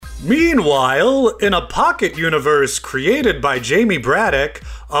Meanwhile, in a pocket universe created by Jamie Braddock,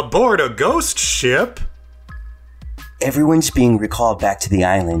 aboard a ghost ship... Everyone's being recalled back to the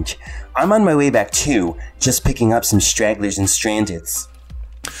island. I'm on my way back too, just picking up some stragglers and strandeds.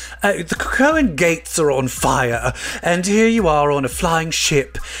 The Krakoan gates are on fire, and here you are on a flying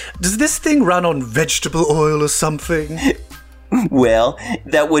ship. Does this thing run on vegetable oil or something? Well,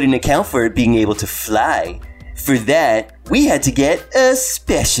 that wouldn't account for it being able to fly. For that, we had to get a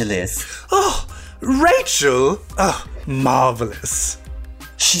specialist. Oh, Rachel! Oh, marvelous.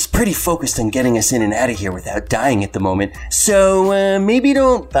 She's pretty focused on getting us in and out of here without dying at the moment, so maybe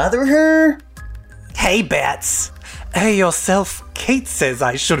don't bother her? Hey, Bats. Hey, yourself, Kate says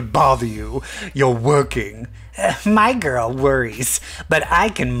I should bother you. You're working. My girl worries, but I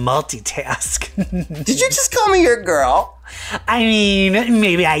can multitask. Did you just call me your girl? I mean,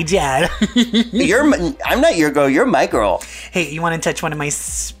 maybe I did. I'm not your girl, you're my girl. Hey, you want to touch one of my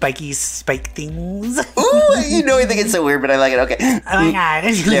spiky spike things? Ooh, you know I think it's so weird, but I like it. Okay. Oh my god.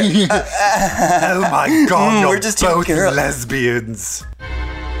 Oh my god, we're just both girls. lesbians.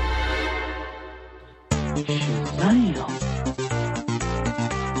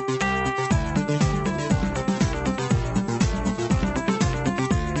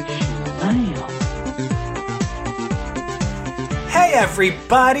 Hey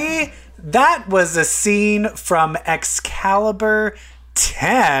everybody! That was a scene from Excalibur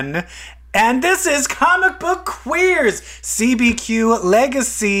 10, and this is Comic Book Queers, CBQ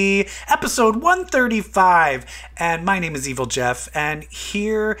Legacy, episode 135. And my name is Evil Jeff, and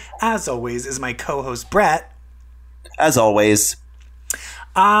here, as always, is my co-host Brett. As always.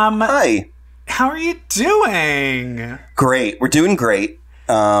 Hi. How are you doing? Great. We're doing great.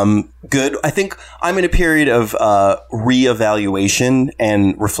 Good. I think I'm in a period of reevaluation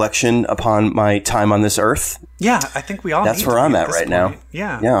and reflection upon my time on this earth. Yeah, I think we all. That's where I'm at right now.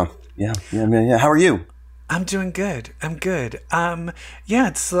 Yeah. Yeah. How are you? I'm doing good. Yeah,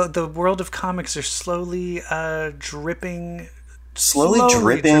 it's the world of comics are slowly dripping. Slowly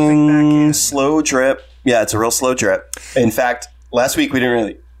dripping back in. Slow drip. Yeah, it's a real slow drip. In fact, last week we didn't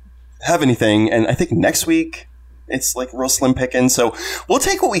really have anything, and I think next week it's like real slim picking, so we'll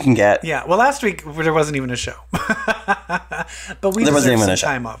take what we can get. Yeah, well, last week there wasn't even a show. But we deserve some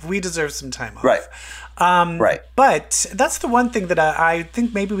time off. We deserve some time off. Right. Right. But that's the one thing that I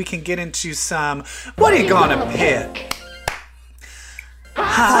think maybe we can get into some, what are you gonna hit?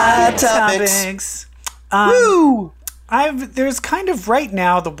 Hot topics. Woo! There's kind of right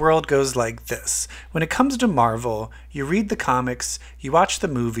now the world goes like this. When it comes to Marvel, you read the comics, you watch the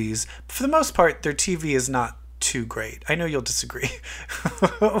movies. But for the most part, their TV is not too great. I know you'll disagree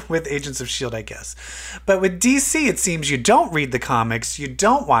with Agents of S.H.I.E.L.D., I guess. But with DC, it seems you don't read the comics, you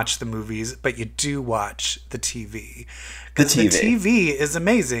don't watch the movies, but you do watch the TV. The TV is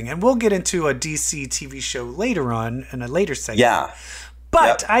amazing. And we'll get into a DC TV show later on in a later segment. Yeah.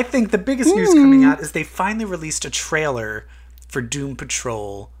 But I think the biggest news coming out is they finally released a trailer for Doom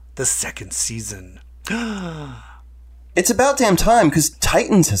Patrol, the second season. It's about damn time, because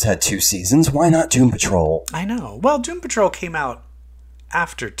Titans has had 2 seasons. Why not Doom Patrol? I know. Well, Doom Patrol came out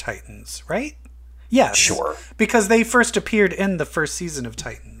after Titans, right? Yes. Sure. Because they first appeared in the first season of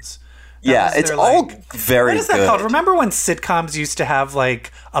Titans. Yeah, it's all very good. What is that called? Remember when sitcoms used to have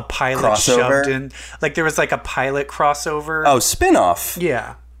like a pilot shoved in? Like there was like a pilot crossover? Oh, spin-off.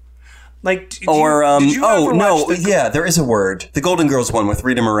 Yeah. Like, there is a word. The Golden Girls one with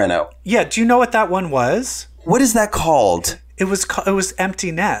Rita Moreno. Yeah, do you know what that one was? What is that called? It was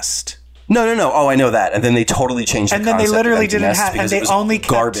Empty Nest. No. Oh, I know that. And then they totally changed the concept. And then they literally didn't have, and they only kept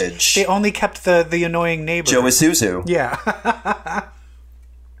garbage. They only kept the annoying neighbor. Joe Isuzu. Yeah.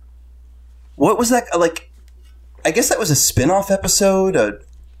 What was that like? I guess that was a spin-off episode.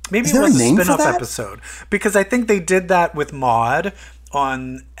 Maybe it was a spin-off episode because I think they did that with Maude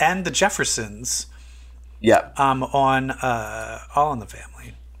and the Jeffersons. Yeah. On All in the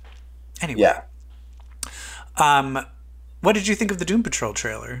Family. Anyway. Yeah. What did you think of the Doom Patrol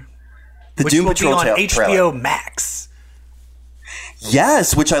trailer? Which will be on HBO Max.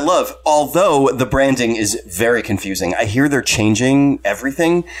 Yes, which I love. Although the branding is very confusing. I hear they're changing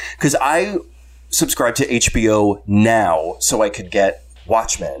everything because I subscribe to HBO Now so I could get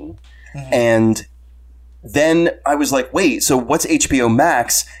Watchmen. Mm-hmm. And then I was like, wait, so what's HBO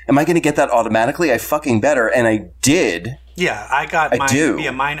Max? Am I going to get that automatically? I fucking better. And I did. Yeah, I got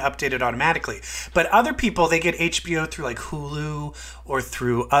mine updated automatically. But other people, they get HBO through like Hulu or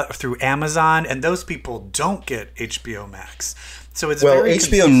through Amazon, and those people don't get HBO Max. So it's very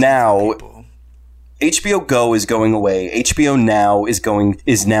HBO Now. HBO Go is going away. HBO Now is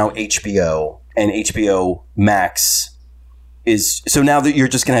now HBO, and HBO Max is so now that you're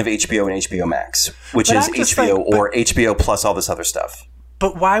just going to have HBO and HBO Max, which But is I'm just HBO like, or HBO plus all this other stuff.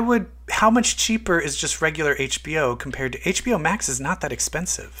 But how much cheaper is just regular HBO compared to HBO Max is not that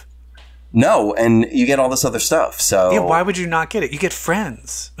expensive. No, and you get all this other stuff. So Yeah, why would you not get it? You get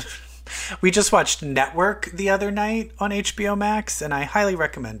Friends. We just watched Network the other night on HBO Max, and I highly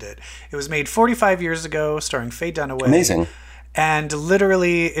recommend it. It was made 45 years ago, starring Faye Dunaway. Amazing. And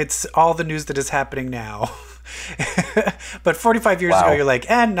literally, it's all the news that is happening now. But 45 years ago, you're like,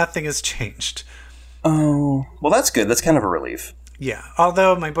 and nothing has changed. Oh, well, that's good. That's kind of a relief. Yeah.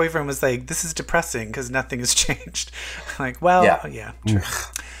 Although my boyfriend was like, this is depressing because nothing has changed. I'm like, well, yeah true.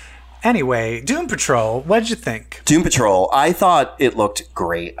 Anyway, Doom Patrol, what'd you think? Doom Patrol, I thought it looked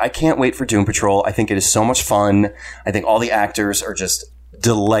great. I can't wait for Doom Patrol. I think it is so much fun. I think all the actors are just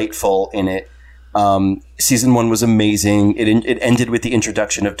delightful in it. Season 1 was amazing. It ended with the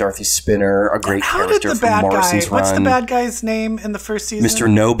introduction of Dorothy Spinner, a great character from Morrison's run. What's the bad guy's name in the first season?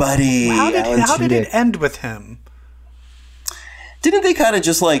 Mr. Nobody. How did it end with him? Didn't they kind of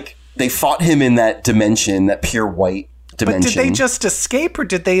just like, they fought him in that dimension, that pure white dimension? But did they just escape or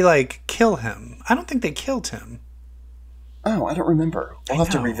did they like kill him? I don't think they killed him. Oh, I don't remember. We'll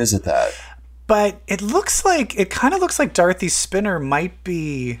have to revisit that. But it kind of looks like Dorothy Spinner might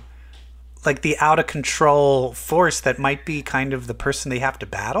be like the out of control force that might be kind of the person they have to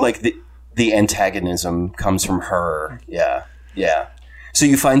battle. Like the antagonism comes from her. Yeah. Yeah. So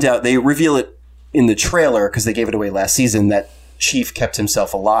you find out, they reveal it in the trailer because they gave it away last season, that Chief kept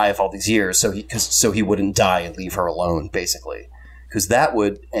himself alive all these years so he wouldn't die and leave her alone, basically. Because that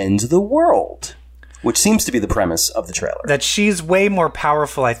would end the world, which seems to be the premise of the trailer. That she's way more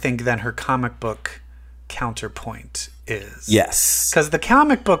powerful, I think, than her comic book counterpoint is. Yes. Because the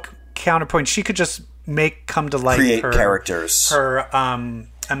comic book counterpoint, she could just come to life create characters, her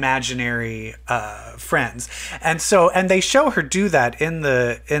imaginary friends, and they show her do that in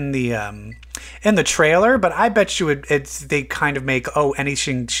the trailer. But I bet you they kind of make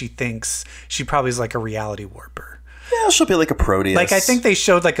anything she thinks, she probably is like a reality warper. Yeah, she'll be like a Proteus. Like I think they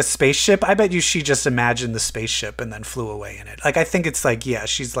showed like a spaceship. I bet you she just imagined the spaceship and then flew away in it. Like I think it's like, yeah,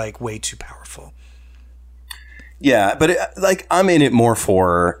 she's like way too powerful. Yeah, but I'm in it more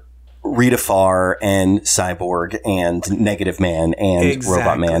for Rita Farr and Cyborg and Negative Man and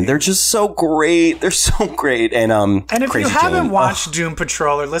Robot Man. They're just so great. They're so great. And if Crazy you haven't Jane, watched Doom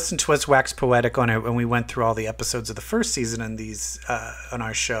Patrol or listened to us wax poetic on it when we went through all the episodes of the first season and these on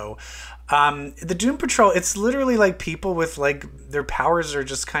our show, the Doom Patrol, it's literally like people with like their powers are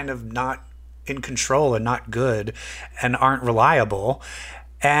just kind of not in control and not good and aren't reliable.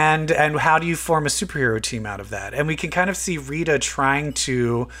 And how do you form a superhero team out of that? And we can kind of see Rita trying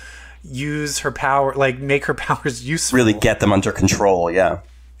to use her power, like make her powers useful. Really get them under control, yeah.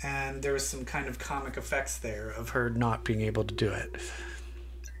 And there was some kind of comic effects there of her not being able to do it.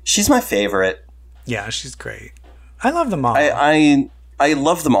 She's my favorite. Yeah, she's great. I love them all. I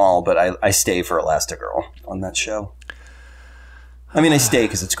love them all, but I stay for Elastigirl on that show. I mean, I stay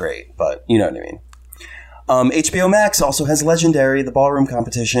because it's great, but you know what I mean. HBO Max also has Legendary, the ballroom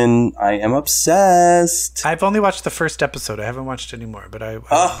competition. I am obsessed. I've only watched the first episode. I haven't watched any more, but I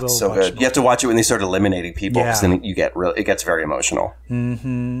will so watch good. more. You have to watch it when they start eliminating people, because then it gets very emotional.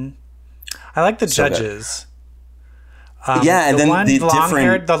 Mm-hmm. I like the judges. And then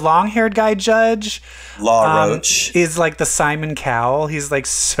the long-haired guy judge, Law Roach, is like the Simon Cowell. He's like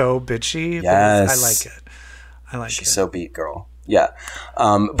so bitchy. Yes, I like it. She's so beat, girl. Yeah.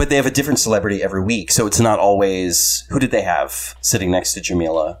 But they have a different celebrity every week, so it's not always... Who did they have sitting next to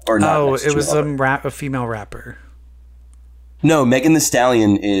Jamila? Or not it was a female rapper. No, Megan Thee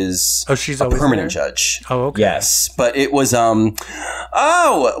Stallion is she's a always permanent there? judge. Oh, okay. Yes, but it was...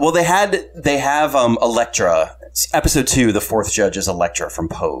 they have Elektra. Episode 2, the fourth judge is Elektra from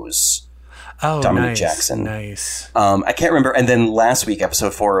Pose. Oh, Dominic Jackson. Nice. I can't remember. And then last week,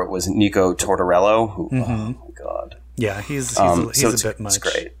 episode 4, it was Nico Tortorello. Who, oh, my God. Yeah, he's a bit much. It's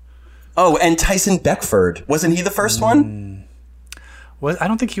great. Oh, and Tyson Beckford. Wasn't he the first one? I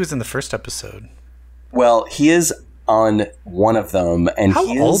don't think he was in the first episode. Well, he is on one of them, and How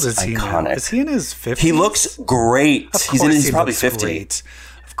he old is he iconic. now? Is he in his 50s? He looks great. He's probably 50. Great.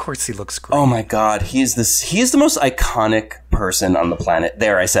 Of course he looks great. Oh my God. He is the most iconic person on the planet.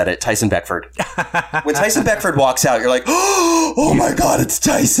 There, I said it. Tyson Beckford. When Tyson Beckford walks out, you're like, oh my God, it's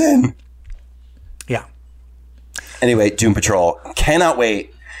Tyson. Yeah. Anyway, Doom Patrol. Cannot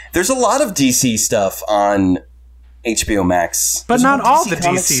wait. There's a lot of DC stuff on HBO Max. But not all the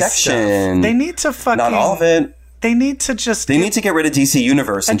DC DC section. stuff. They need to fucking... Not all of it. They need to just... They need to get rid of DC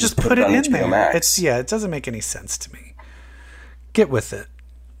Universe and just put it on in HBO there. Max. It doesn't make any sense to me. Get with it.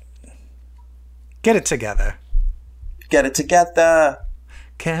 Get it together. get it together?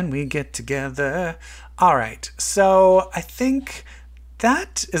 Can we get together? All right. So I think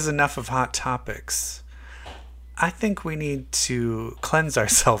that is enough of Hot Topics. I think we need to cleanse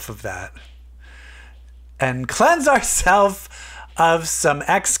ourselves of that. And cleanse ourselves of some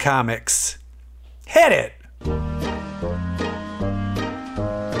X comics. Hit it!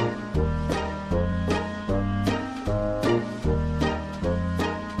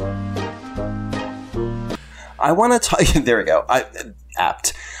 I want to talk. There we go.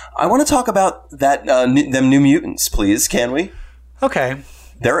 Apt. I want to talk about that them New Mutants, please. Can we? Okay.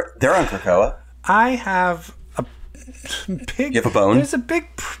 They're on Krakoa. I have a big. You have a bone? There's a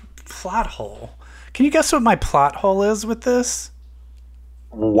big plot hole. Can you guess what my plot hole is with this?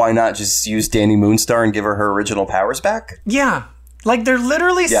 Why not just use Danny Moonstar and give her original powers back? Yeah. Like, they're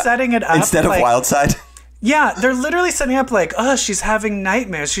literally setting it up. Instead of Wildside? Yeah, they're literally setting up like, oh, she's having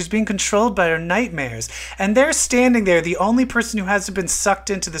nightmares. She's being controlled by her nightmares. And they're standing there, the only person who hasn't been sucked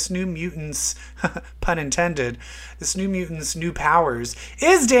into this New Mutants, pun intended, this New Mutants' new powers,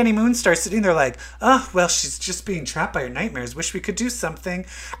 is Danny Moonstar sitting there like, oh, well, she's just being trapped by her nightmares. Wish we could do something.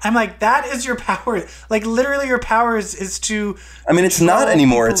 I'm like, that is your power. Like, literally your power is to... I mean, it's not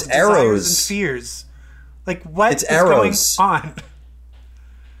anymore. It's arrows. And fears. Like, what it's is arrows. going on?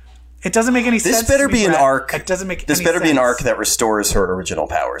 It doesn't make any sense. This better be an arc. It doesn't make any sense. This better be an arc that restores her original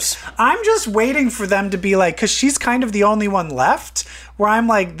powers. I'm just waiting for them to be like, because she's kind of the only one left, where I'm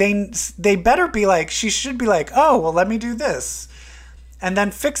like, they better be like, she should be like, oh, well, let me do this. And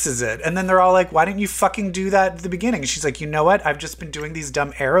then fixes it. And then they're all like, why didn't you fucking do that at the beginning? And she's like, you know what? I've just been doing these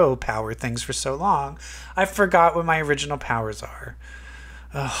dumb arrow power things for so long. I forgot what my original powers are.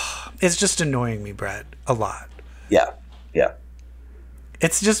 Ugh. It's just annoying me, Brett, a lot. Yeah.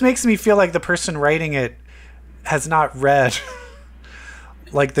 It just makes me feel like the person writing it has not read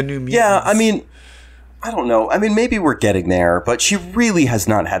like the New Mutants. Yeah, I mean, I don't know. I mean, maybe we're getting there, but she really has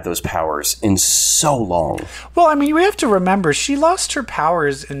not had those powers in so long. Well, I mean, we have to remember, she lost her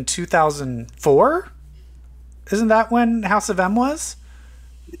powers in 2004? Isn't that when House of M was?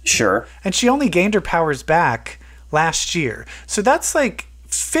 Sure. And she only gained her powers back last year. So that's like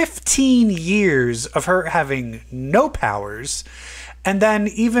 15 years of her having no powers. And then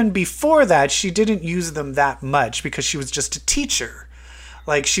even before that, she didn't use them that much because she was just a teacher.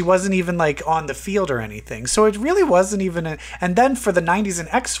 Like, she wasn't even, like, on the field or anything. So it really wasn't even... And then for the 90s and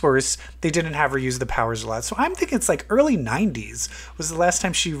X-Force, they didn't have her use the powers a lot. So I'm thinking it's, like, early 90s was the last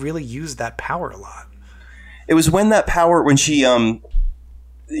time she really used that power a lot. It was when that power... When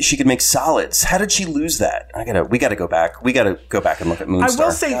she could make solids. How did she lose that? We gotta go back. We gotta go back and look at Moonstar. I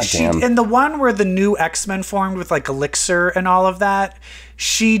will say, in the one where the new X-Men formed with like Elixir and all of that,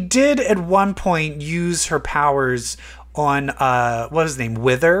 she did at one point use her powers on what was his name,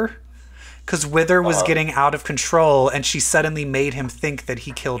 Wither, because Wither was getting out of control, and she suddenly made him think that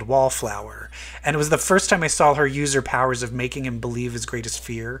he killed Wallflower. And it was the first time I saw her use her powers of making him believe his greatest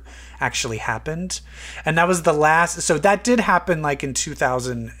fear actually happened. And that was the last... So that did happen like in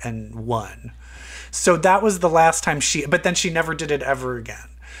 2001. So that was the last time she... But then she never did it ever again.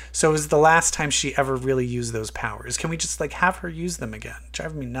 So it was the last time she ever really used those powers. Can we just like have her use them again?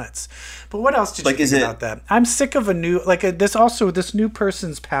 Driving me nuts. But what else did you think about that? I'm sick of a new... Like this new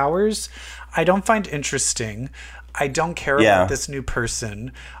person's powers, I don't find interesting. I don't care about this new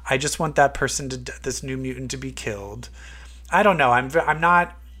person. I just want that person this new mutant to be killed. I don't know. I'm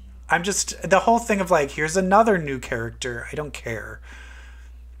just the whole thing of like, here's another new character. I don't care.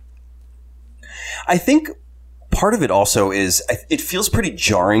 I think part of it also is it feels pretty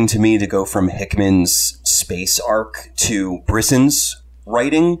jarring to me to go from Hickman's space arc to Brisson's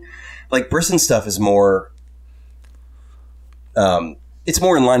writing. Like, Brisson's stuff is more... it's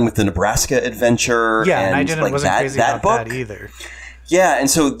more in line with the Nebraska adventure. Yeah, and I wasn't crazy about book. That either. Yeah, and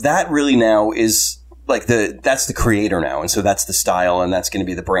so that really now is like that's the creator now, and so that's the style, and that's going to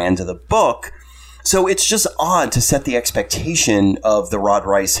be the brand of the book. So it's just odd to set the expectation of the Rod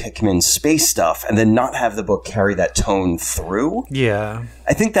Reiss Hickman space stuff and then not have the book carry that tone through. Yeah.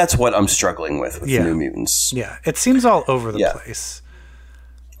 I think that's what I'm struggling with the New Mutants. Yeah, it seems all over the place.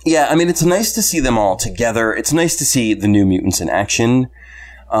 Yeah, I mean, it's nice to see them all together. It's nice to see the New Mutants in action.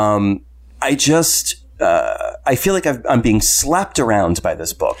 I feel like I'm being slapped around by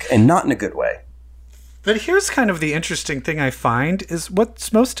this book, and not in a good way. But here's kind of the interesting thing I find is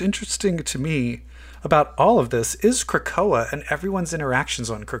what's most interesting to me about all of this is Krakoa and everyone's interactions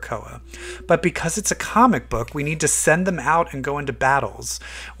on Krakoa. But because it's a comic book, we need to send them out and go into battles.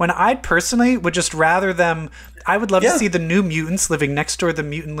 When I personally would just rather them... I would love to see the New Mutants living next door to the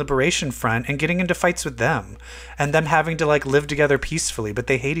Mutant Liberation Front and getting into fights with them. And them having to, like, live together peacefully, but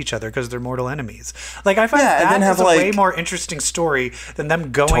they hate each other because they're mortal enemies. Like, I find that is a way more interesting story than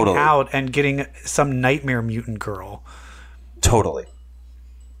them going out and getting some nightmare mutant girl. Totally.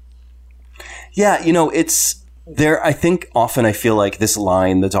 Yeah, you know, it's... There, I think often I feel like this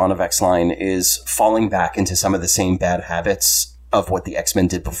line, the Dawn of X line, is falling back into some of the same bad habits of what the X-Men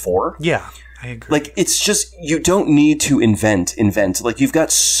did before. Yeah. I agree. Like, it's just, you don't need to invent. Like, you've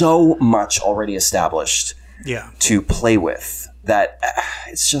got so much already established to play with that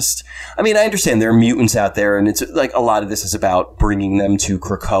it's just, I mean, I understand there are mutants out there, and it's like a lot of this is about bringing them to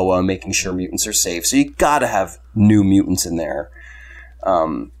Krakoa, making sure mutants are safe. So you gotta have new mutants in there.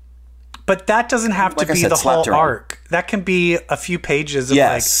 But that doesn't have to be the whole arc. That can be a few pages of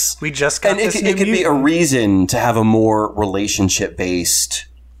like, we just got this new mutant. It could be a reason to have a more relationship-based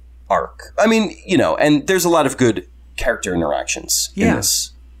arc. I mean, you know, and there's a lot of good character interactions in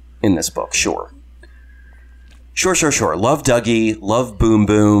this book. Sure. Love Dougie. Love Boom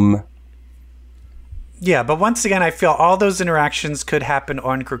Boom. Yeah, but once again, I feel all those interactions could happen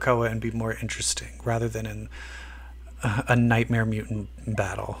on Krakoa and be more interesting rather than in a nightmare mutant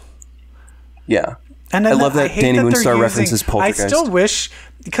battle. Yeah. And I love that Danny Moonstar references Poltergeist. I still wish,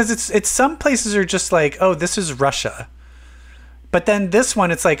 because it's some places are just like, oh, this is Russia. But then this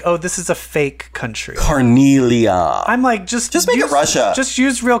one, it's like, oh, this is a fake country. Carnelia. I'm like, just make it Russia. Just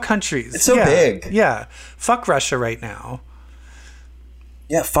use real countries. It's so big. Yeah. Fuck Russia right now.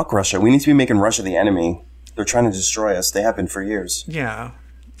 Yeah, fuck Russia. We need to be making Russia the enemy. They're trying to destroy us. They have been for years. Yeah.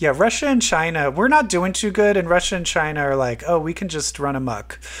 Yeah, Russia and China, we're not doing too good. And Russia and China are like, oh, we can just run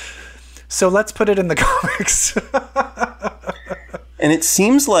amok. So let's put it in the comics. And it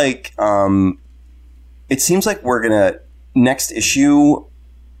seems like we're going to... Next issue,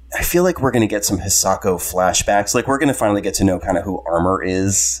 I feel like we're going to get some Hisako flashbacks. Like, we're going to finally get to know kind of who Armor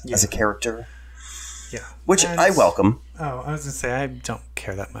is as a character. Yeah. Which I welcome. Oh, I was going to say, I don't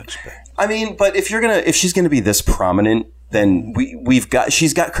care that much. But. I mean, but if she's going to be this prominent, then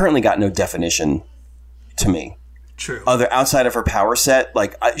she's currently got no definition to me. True. Outside of her power set,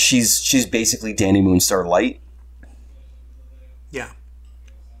 like, she's basically Danny Moonstar Light. Yeah.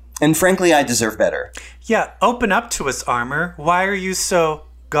 And frankly, I deserve better. Yeah, open up to us, Armor. Why are you so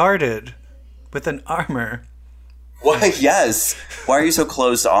guarded with an armor? Why, yes. Why are you so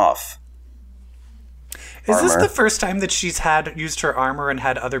closed off? Is this the first time that she's used her armor and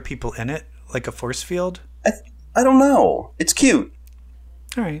had other people in it? Like a force field? I don't know. It's cute.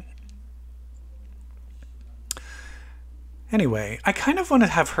 All right. Anyway, I kind of want to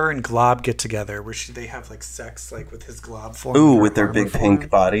have her and Glob get together where they have like sex like with his Glob form. Ooh, with their big pink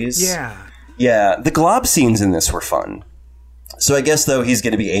bodies. Yeah. Yeah, the Glob scenes in this were fun. So I guess, though, he's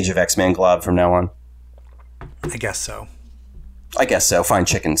going to be Age of X-Man Glob from now on. I guess so. Fine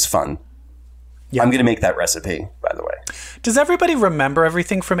chicken's fun. Yeah. I'm going to make that recipe, by the way. Does everybody remember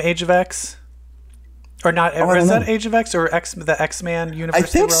everything from Age of X? Or not? Or is that Age of X or the X-Man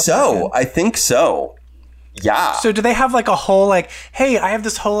universe? I think so. Yeah. So do they have like a whole like, hey, I have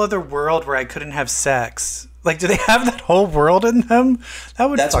this whole other world where I couldn't have sex? Like, do they have that whole world in them?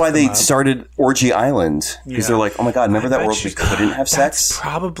 That's why they started Orgy Island. Because they're like, oh my God, remember that world we couldn't have sex? That's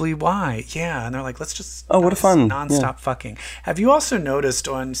probably why. Yeah. And they're like, let's just what a fun nonstop fucking. Have you also noticed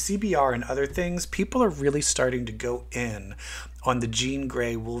on CBR and other things, people are really starting to go in on the Jean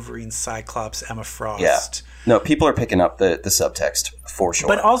Grey, Wolverine, Cyclops, Emma Frost. Yeah. No, people are picking up the subtext for sure.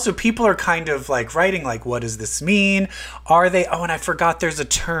 But also people are kind of like writing like, what does this mean? Are they... Oh, and I forgot there's a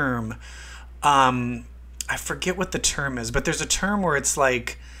term. I forget what the term is, but there's a term where it's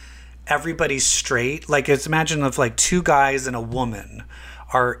like everybody's straight. Like, it's imagine if like two guys and a woman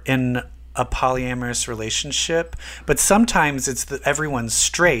are in a polyamorous relationship, but sometimes it's everyone's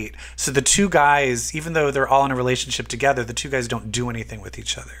straight. So the two guys, even though they're all in a relationship together, the two guys don't do anything with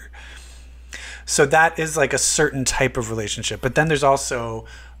each other. So that is like a certain type of relationship. But then there's also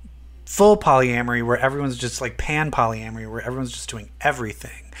full polyamory where everyone's just like pan polyamory where everyone's just doing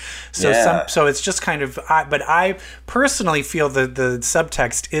everything. So so it's just kind of but I personally feel that the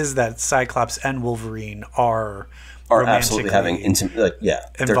subtext is that Cyclops and Wolverine are absolutely having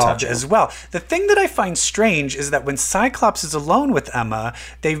involved as well. The thing that I find strange is that when Cyclops is alone with Emma,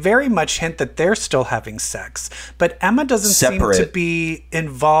 they very much hint that they're still having sex, but Emma doesn't seem to be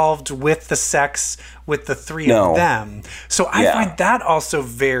involved with the sex with the three of them. So I find that also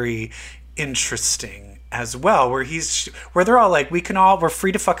very interesting as well, where they're all like, we're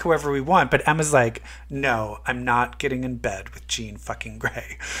free to fuck whoever we want, but Emma's like, no, I'm not getting in bed with Jean fucking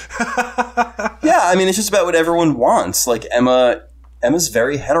Grey. Yeah, I mean, it's just about what everyone wants. Like, Emma's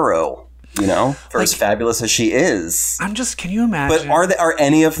very hetero, for as fabulous as she is. Can you imagine? But are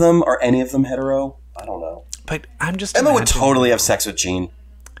any of them hetero? I don't know. But I'm just Emma would totally have sex with Jean.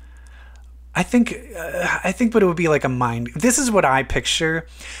 I think what it would be like this is what I picture.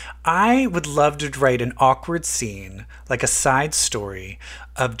 I would love to write an awkward scene, like a side story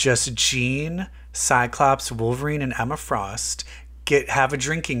of just Jean, Cyclops, Wolverine, and Emma Frost have a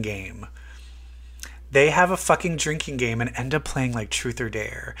drinking game. They have a fucking drinking game and end up playing like Truth or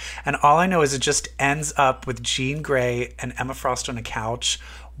Dare. And all I know is it just ends up with Jean Grey and Emma Frost on a couch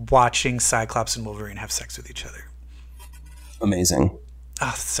watching Cyclops and Wolverine have sex with each other. Amazing. Oh,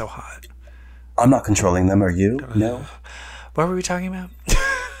 that's so hot. I'm not controlling them, are you? No. What were we talking about?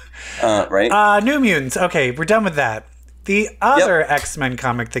 Right? New Mutants. Okay, we're done with that. The other X-Men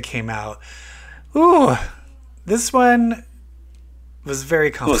comic that came out. Ooh, this one was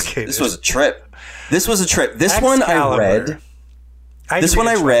very complicated. This was a trip. This Excalibur. one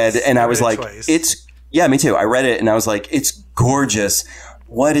I read. And I was like, yeah, me too. I read it and I was like, it's gorgeous.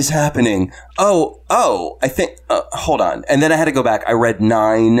 What is happening? Oh, I think, hold on. And then I had to go back. I read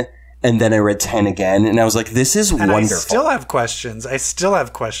 9 and then I read 10 again. And I was like, this is wonderful. I still have questions.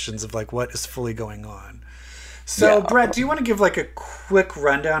 Of like what is fully going on. So, yeah. Brett, do you want to give like a quick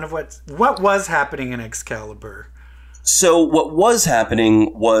rundown of what was happening in Excalibur? So what was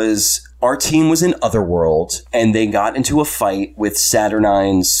happening was our team was in Otherworld, and they got into a fight with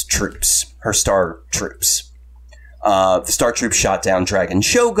Saturnine's troops, her star troops. The star troops shot down Dragon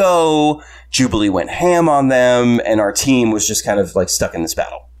Shogo, Jubilee went ham on them, and our team was just kind of like stuck in this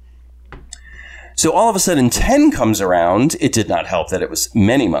battle. So all of a sudden 10 comes around. It did not help that it was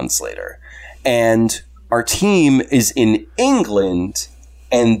many months later. And our team is in England,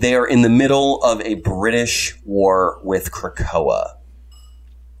 and they're in the middle of a British war with Krakoa.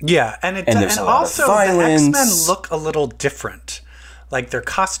 Yeah, and also the X-Men look a little different. Like their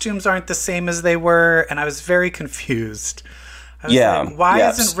costumes aren't the same as they were, and I was very confused. I was like, why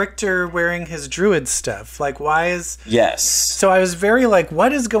isn't Richter wearing his druid stuff? Like, why is... Yes. So I was very like,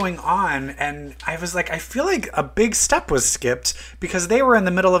 what is going on? And I was like, I feel like a big step was skipped because they were in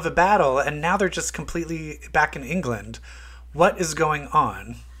the middle of a battle, and now they're just completely back in England. What is going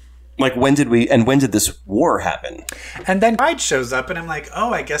on? Like, when did this war happen? And then Pride shows up, and I'm like,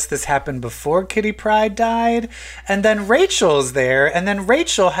 oh, I guess this happened before Kitty Pryde died. And then Rachel's there, and then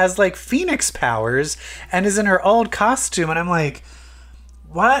Rachel has, like, Phoenix powers and is in her old costume. And I'm like,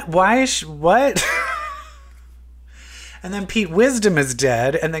 what? Why is she... What? And then Pete Wisdom is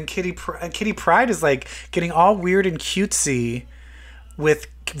dead, and then Kitty Pryde is, like, getting all weird and cutesy with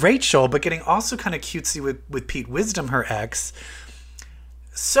Rachel, but getting also kind of cutesy with Pete Wisdom, her ex.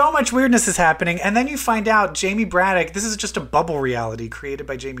 So much weirdness is happening, and then you find out Jamie Braddock, this is just a bubble reality created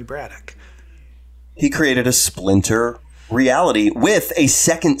by Jamie Braddock. He created a splinter reality with a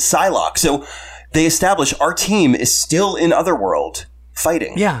second Psylocke. So they establish our team is still in Otherworld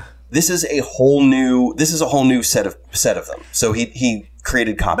fighting. Yeah. This is a whole new set of them. So he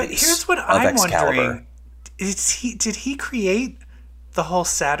created copies. But here's what I'm wondering. Did he create the whole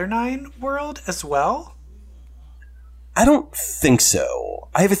Saturnine world as well? I don't think so.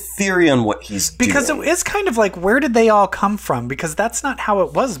 I have a theory on what he's doing. Because it is kind of like, where did they all come from? Because that's not how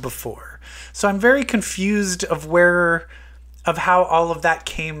it was before. So I'm very confused of how all of that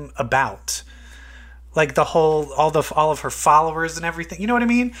came about. Like all of her followers and everything. You know what I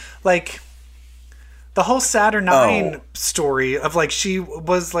mean? Like the whole Saturnine story of like she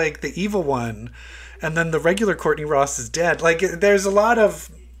was like the evil one, and then the regular Courtney Ross is dead. Like there's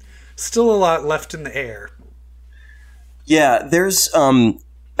still a lot left in the air. Yeah, there's,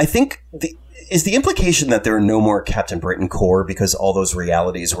 I think, is the implication that there are no more Captain Britain Corps because all those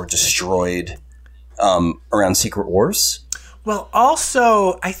realities were destroyed around Secret Wars? Well,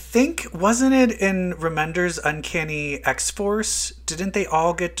 also, I think, wasn't it in Remender's Uncanny X-Force? Didn't they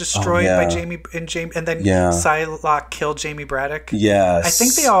all get destroyed by Jamie, and then Psylocke killed Jamie Braddock? Yes. I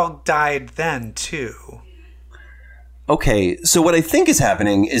think they all died then, too. Okay, so what I think is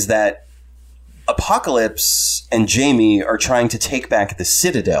happening is that Apocalypse and Jamie are trying to take back the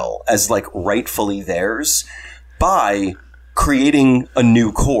Citadel as like rightfully theirs by creating a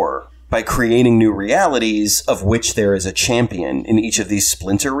new core, by creating new realities of which there is a champion in each of these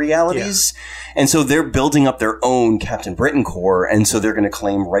splinter realities. Yeah. And so they're building up their own Captain Britain Corps, and so they're going to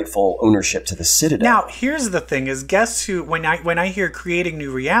claim rightful ownership to the Citadel. Now, here's the thing is, guess who, when I hear creating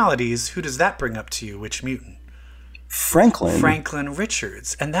new realities, who does that bring up to you? Which mutant? Franklin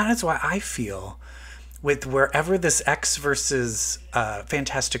Richards. And that is why I feel with wherever this X versus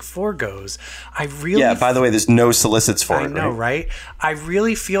Fantastic Four goes, I really... Yeah, by the way, there's no solicits for it. I know, right? I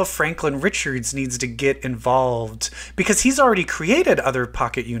really feel Franklin Richards needs to get involved because he's already created other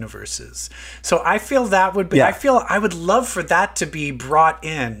pocket universes. So I feel that would be... Yeah. I feel I would love for that to be brought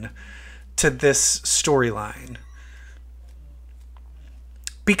in to this storyline.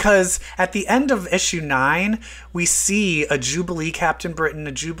 Because at the end of issue 9, we see a Jubilee Captain Britain,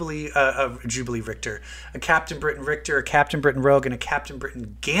 a Jubilee Richter, a Captain Britain Richter, a Captain Britain Rogue, and a Captain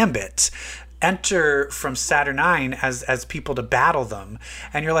Britain Gambit enter from Saturnyne as people to battle them.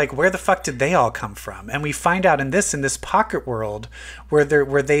 And you're like, where the fuck did they all come from? And we find out in this pocket world where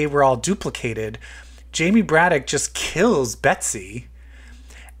they were all duplicated, Jamie Braddock just kills Betsy.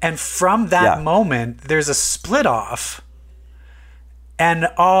 And from that moment, there's a split off. And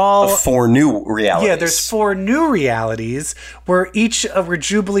all... 4 new realities. Yeah, there's 4 new realities where where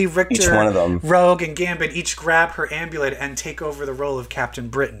Jubilee, Richter, each one of them. Rogue, and Gambit each grab her amulet and take over the role of Captain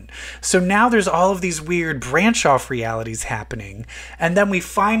Britain. So now there's all of these weird branch-off realities happening. And then we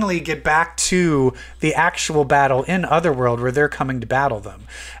finally get back to the actual battle in Otherworld where they're coming to battle them.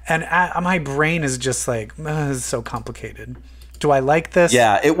 And my brain is just like, this is so complicated. Do I like this?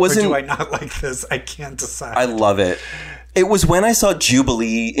 Yeah, it wasn't... Or do I not like this? I can't decide. I love it. It was when I saw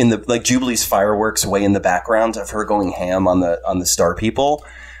Jubilee in Jubilee's fireworks way in the background of her going ham on the Star People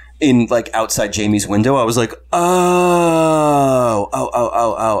in outside Jamie's window. I was like, oh.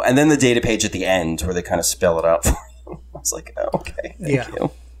 And then the data page at the end where they kind of spell it out for you. I was like, oh, okay, thank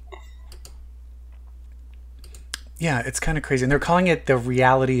you. Yeah, it's kind of crazy. And they're calling it the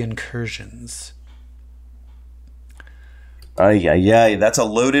Reality Incursions. Yeah, that's a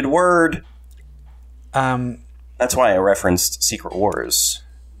loaded word. That's why I referenced Secret Wars.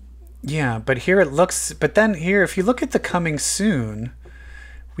 Yeah, but then here, if you look at the coming soon,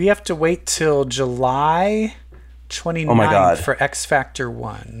 we have to wait till July 29th for X Factor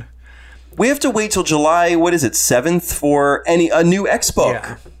 1. We have to wait till July, 7th for a new X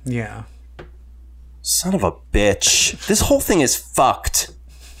book. Yeah. Son of a bitch. This whole thing is fucked.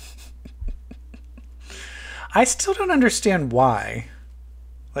 I still don't understand why.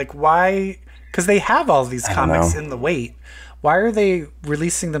 Why... Because they have all these comics in the wait. Why are they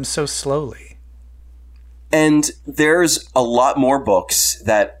releasing them so slowly? And there's a lot more books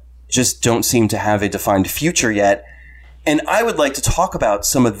that just don't seem to have a defined future yet. And I would like to talk about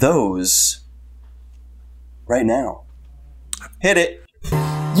some of those right now. Hit it.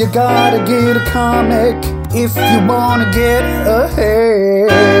 You gotta get a comic if you wanna get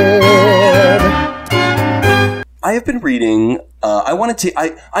ahead. I have been reading...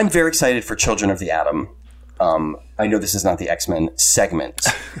 I'm very excited for Children of the Atom. I know this is not the X-Men segment,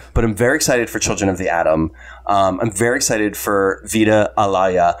 but I'm very excited for Children of the Atom. I'm very excited for Vita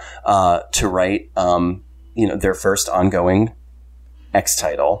Alaya to write, their first ongoing X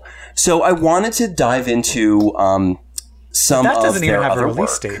title. So I wanted to dive into some of their other work. That doesn't even have a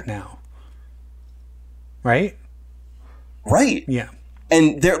release date now, right? Right. Yeah.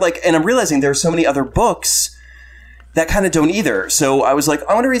 And and I'm realizing there are so many other books that kind of don't either. So I was like,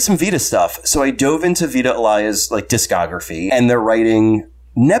 I want to read some Vita stuff. So I dove into Vita Alaya's discography, and they're writing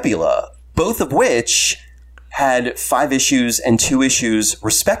Nebula, both of which had 5 issues and 2 issues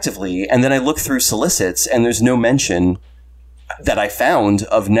respectively. And then I looked through solicits, and there's no mention that I found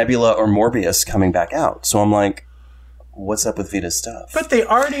of Nebula or Morbius coming back out. So I'm like, what's up with Vita's stuff? But they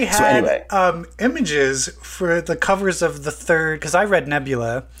already had images for the covers of the third, because I read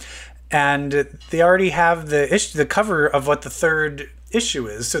Nebula, and they already have the cover of what the third issue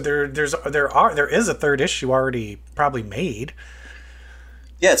is. So there is a third issue already probably made.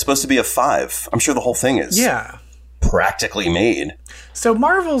 Yeah, it's supposed to be a 5. I'm sure the whole thing is practically made. So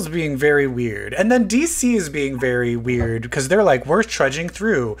Marvel's being very weird, and then DC is being very weird because they're like, we're trudging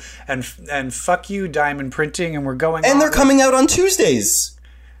through, and fuck you, Diamond Printing, and we're going. And they're coming out on Tuesdays.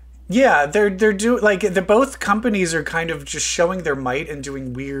 Yeah, they're doing both companies are kind of just showing their might and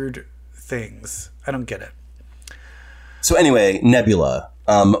doing weird things. I don't get it. So anyway, Nebula.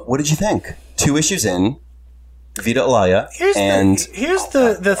 What did you think? 2 issues in, Vita Alaya,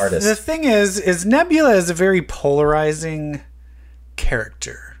 the thing is Nebula is a very polarizing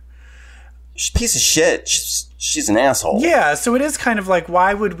character. Piece of shit. She's an asshole. Yeah, so it is kind of like,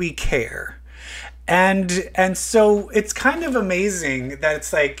 why would we care? And so it's kind of amazing that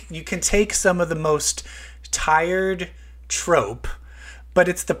it's like you can take some of the most tired trope, but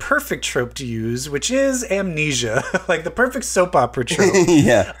it's the perfect trope to use, which is amnesia, like the perfect soap opera trope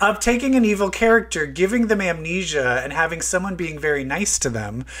Yeah. of taking an evil character, giving them amnesia, and having someone being very nice to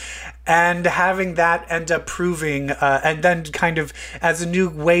them, and having that end up proving, and then kind of as a new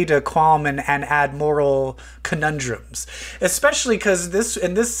way to qualm and add moral conundrums. Especially because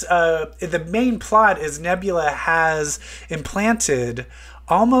the main plot is Nebula has implanted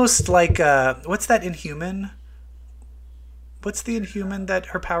almost like, what's that Inhuman? What's the Inhuman that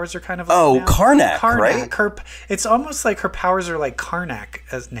her powers are kind of like now? Karnak, right? It's almost like her powers are like Karnak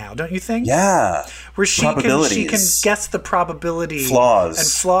as now, don't you think? Yeah. Where she can guess the probability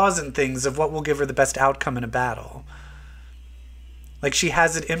flaws and things of what will give her the best outcome in a battle. Like she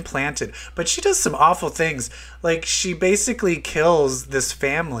has it implanted. But she does some awful things. Like she basically kills this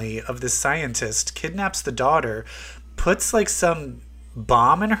family of this scientist, kidnaps the daughter, puts like some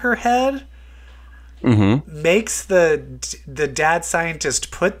bomb in her head. Mm-hmm. Makes the dad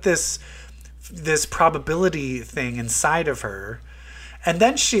scientist put this probability thing inside of her, and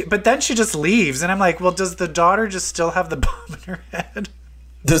then she just leaves, and I'm like, well, does the daughter just still have the bomb in her head?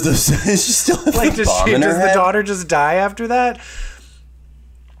 Does she still have the bomb in her head? Does the daughter just die after that?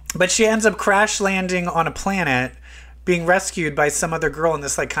 But she ends up crash landing on a planet, being rescued by some other girl in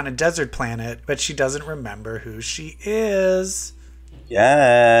this like kind of desert planet, but she doesn't remember who she is.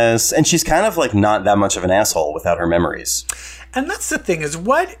 Yes. And she's kind of like not that much of an asshole without her memories. And that's the thing is,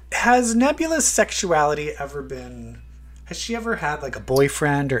 what has Nebula's sexuality ever been? Has she ever had like a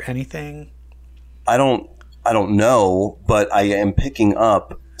boyfriend or anything? I don't know, but I am picking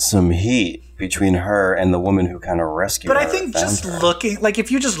up some heat between her and the woman who kind of rescued her. But I think just looking, like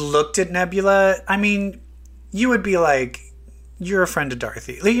if you just looked at Nebula, I mean, you would be like, you're a friend of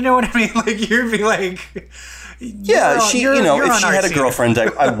Dorothy. Like, you know what I mean? Like you'd be like... Yeah, if she had a girlfriend,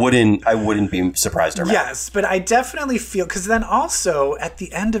 I wouldn't be surprised or mad. Yes, but I definitely feel, because then also at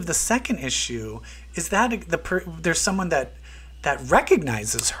the end of the second issue, is that there's someone that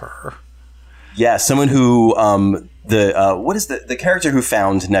recognizes her. Yeah, someone who what is the character who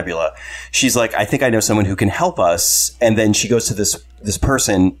found Nebula? She's like, I think I know someone who can help us, and then she goes to this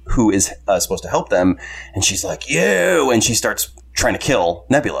person who is supposed to help them, and she's like, you, and she starts trying to kill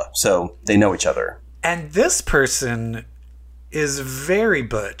Nebula. So they know each other. And this person is very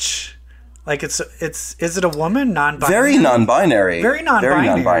butch. Like is it a woman? Non-binary? Very non-binary. Very non-binary. Very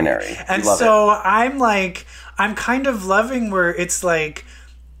non-binary. And so I'm kind of loving where it's like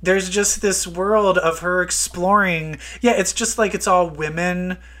there's just this world of her exploring. Yeah, it's just like it's all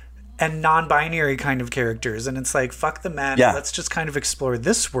women and non-binary kind of characters, and it's like, fuck the men, let's just kind of explore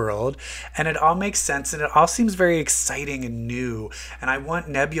this world, and it all makes sense, and it all seems very exciting and new, and I want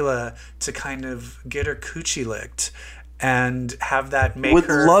Nebula to kind of get her coochie licked and have that make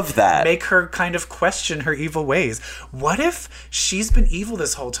her kind of question her evil ways. What if she's been evil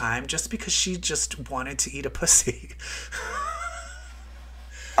this whole time just because she just wanted to eat a pussy?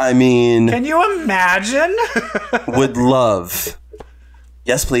 I mean... Can you imagine? Would love...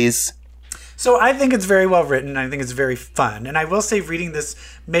 Yes, please. So I think it's very well written. I think it's very fun. And I will say reading this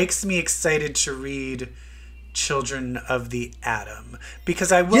makes me excited to read Children of the Atom.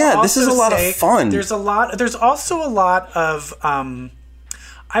 Because I will also this is a lot of fun. There's also a lot of,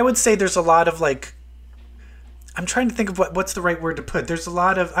 I would say there's a lot of like, I'm trying to think of what's the right word to put. There's a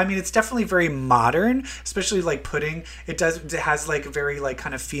lot of, I mean, it's definitely very modern, especially like it has like very like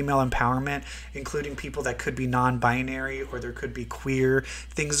kind of female empowerment, including people that could be non-binary or there could be queer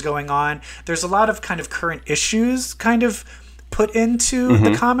things going on. There's a lot of kind of current issues kind of put into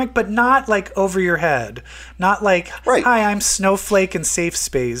the comic, but not like over your head. Not like, hi, I'm Snowflake and Safe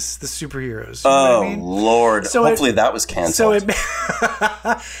Space, the superheroes. You know what I mean? Lord. So hopefully that was canceled.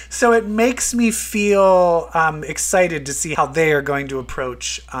 So it makes me feel excited to see how they are going to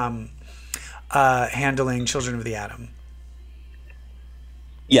approach handling Children of the Atom.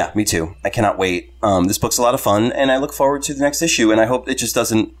 Yeah, me too. I cannot wait. This book's a lot of fun, and I look forward to the next issue, and I hope it just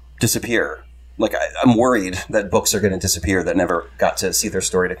doesn't disappear. Like, I'm worried that books are going to disappear that never got to see their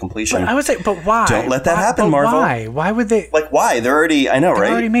story to completion. But I would say, but why? Don't let that happen, Marvel. Why? Why would they? Like, why? They're already, I know, right?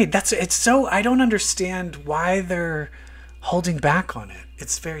 They're already made. I don't understand why they're holding back on it.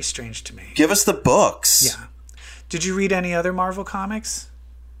 It's very strange to me. Give us the books. Yeah. Did you read any other Marvel comics?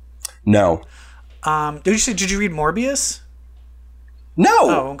 No. Did you read Morbius? No.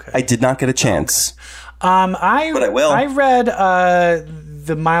 Oh, okay. I did not get a chance. But I will. I read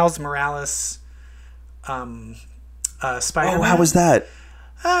the Miles Morales Spider-Man. Oh, how was that?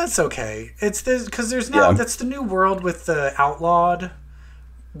 It's okay. Because there's now that's the new world with the Outlawed,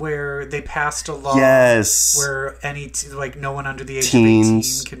 where they passed a law where no one under the age of 18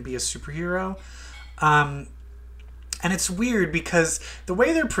 can be a superhero. And it's weird because the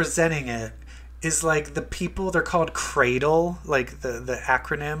way they're presenting it is like the people, they're called Cradle, like the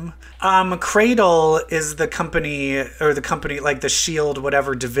acronym. Cradle is the company, like the SHIELD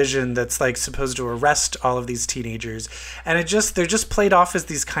whatever division that's like supposed to arrest all of these teenagers. And they're just played off as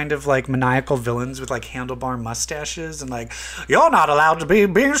these kind of like maniacal villains with like handlebar mustaches and like, you're not allowed to be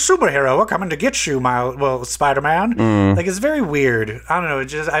being a superhero. We're coming to get you, Spider-Man. Like, it's very weird. I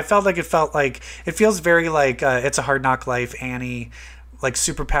don't know. I felt like it feels very like It's a Hard Knock Life, Annie, like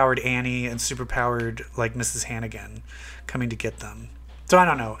superpowered Annie and superpowered like Mrs. Hannigan coming to get them. So I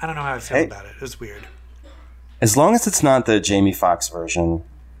don't know how I feel about it. It was weird. As long as it's not the Jamie Foxx version.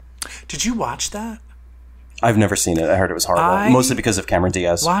 Did you watch that? I've never seen it. I heard it was horrible. Mostly because of Cameron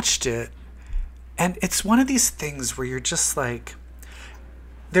Diaz. Watched it. And it's one of these things where you're just like,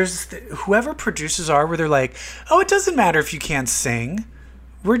 there's whoever producers are where they're like, oh, it doesn't matter if you can't sing.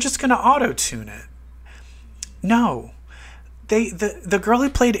 We're just going to auto-tune it. No. The girl who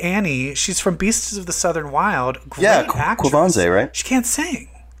played Annie, she's from Beasts of the Southern Wild. Great actress. Quavanze, right? She can't sing.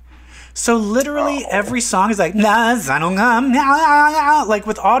 So literally every song is like, like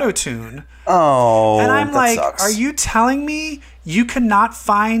with auto-tune. Oh, and I'm like, sucks. Are you telling me you cannot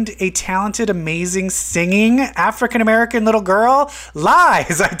find a talented, amazing singing African-American little girl?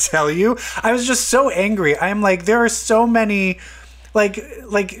 Lies, I tell you. I was just so angry. I'm like, there are so many, like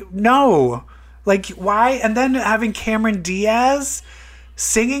no. Like, why? And then having Cameron Diaz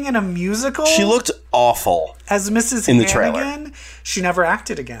singing in a musical. She looked awful as Mrs. in the Hannigan. trailer. She never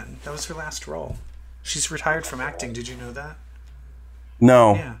acted again. That was her last role. She's retired from acting. Did you know that?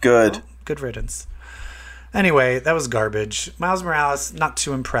 No. Yeah. Good. Well, good riddance. Anyway, that was garbage. Miles Morales, not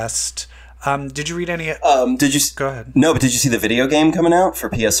too impressed. Did you read any? Did you? Go ahead. No, but did you see the video game coming out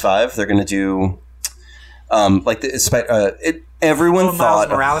for PS5? They're going to do, everyone thought Miles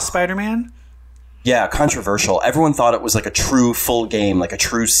Morales Spider-Man. Yeah, controversial. Everyone thought it was like a true full game, like a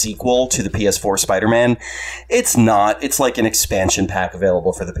true sequel to the PS4 Spider-Man. It's not. It's like an expansion pack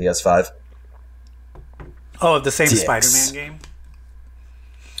available for the PS5. Oh, the same Spider-Man game?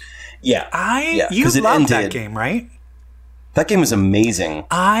 Yeah. You loved that game, right? That game was amazing.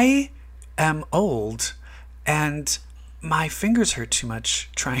 I am old, and my fingers hurt too much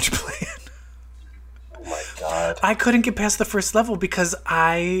trying to play it. Oh my God. I couldn't get past the first level because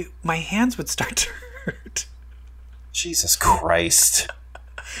my hands would start to hurt. Jesus Christ.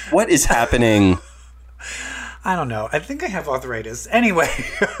 What is happening? I don't know. I think I have arthritis. Anyway.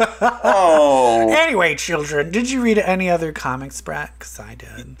 Oh. Anyway, children, did you read any other comics, Brat? Because I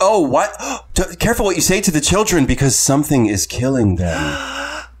did. Oh, what? Careful what you say to the children because something is killing them.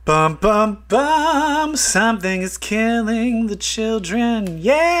 Bum, bum, bum. Something is killing the children.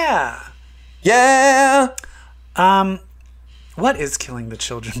 Yeah. Yeah. What is killing the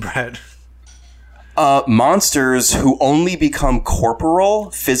children, Brad? Monsters who only become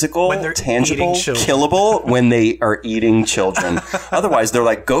corporal, physical, tangible, killable when they are eating children. Otherwise, they're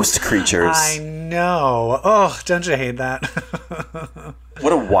like ghost creatures. I know. Oh, don't you hate that?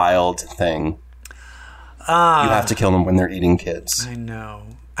 What a wild thing. You have to kill them when they're eating kids. I know.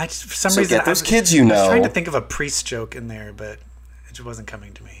 For some reason, get those kids you know. I was trying to think of a priest joke in there, but it just wasn't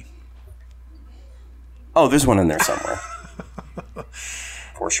coming to me. Oh, there's one in there somewhere.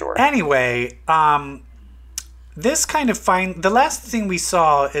 For sure. Anyway, this kind of the last thing we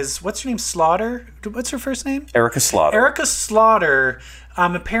saw is, what's her name? Slaughter? What's her first name? Erica Slaughter. Erica Slaughter.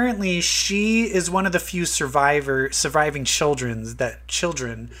 Apparently, she is one of the few surviving children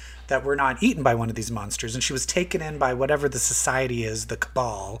that were not eaten by one of these monsters, and she was taken in by whatever the society is, the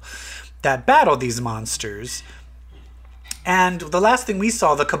Cabal, that battled these monsters. And the last thing we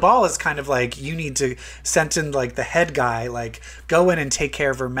saw, the Cabal is kind of like, you need to send in like the head guy, like go in and take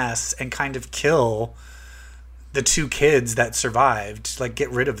care of her mess and kind of kill the two kids that survived, like get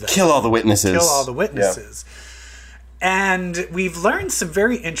rid of them. Kill all the witnesses. Yeah. And we've learned some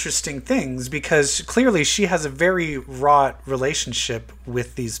very interesting things because clearly she has a very wrought relationship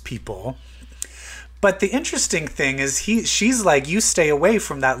with these people. But the interesting thing is she's like, you stay away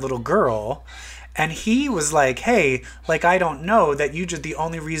from that little girl. And he was like, hey, like, I don't know that the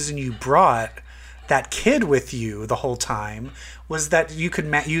only reason you brought that kid with you the whole time was that you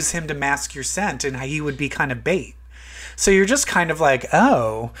could use him to mask your scent and he would be kind of bait. So you're just kind of like,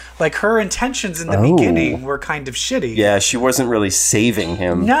 oh, like her intentions in the beginning were kind of shitty. Yeah, she wasn't really saving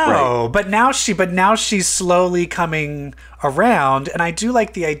him. No, right. but now she's slowly coming around, and I do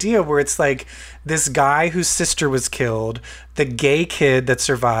like the idea where it's like this guy whose sister was killed, the gay kid that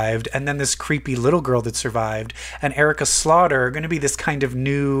survived, and then this creepy little girl that survived, and Erica Slaughter are going to be this kind of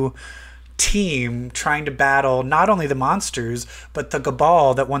new team trying to battle not only the monsters but the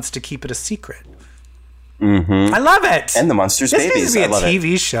Cabal that wants to keep it a secret. I love it. And the Monsters this Babies. This needs I to love be a it.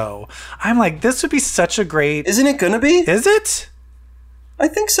 TV show. I'm like, this would be such a great... Isn't it going to be? Is it? I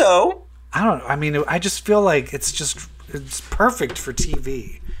think so. I don't know. I mean, I just feel like it's perfect for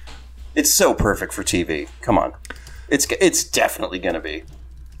TV. It's so perfect for TV. Come on. It's definitely going to be.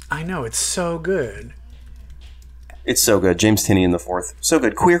 I know. It's so good. It's so good. James Tinian IV. So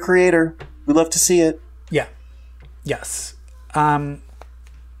good. Queer creator. We love to see it. Yeah. Yes. Has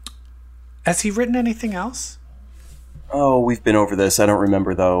he written anything else? Oh, we've been over this. I don't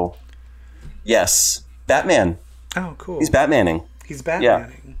remember, though. Yes. Batman. Oh, cool. He's Batmaning. He's Batmaning. Yeah.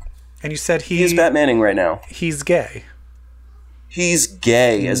 And you said He's Batmaning right now. He's gay. He's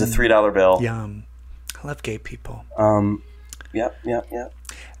gay as a $3 bill. Yum. I love gay people. Yep.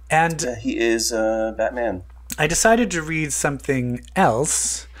 And he is Batman. I decided to read something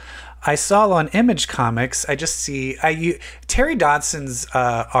else. I saw on Image Comics, I just see... Terry Dodson's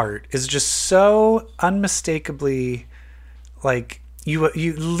art is just so unmistakably... Like, you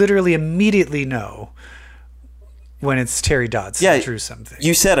literally immediately know when it's Terry Dodson drew something.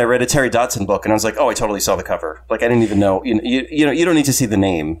 You said I read a Terry Dodson book, and I was like, oh, I totally saw the cover. Like, I didn't even know. You don't need to see the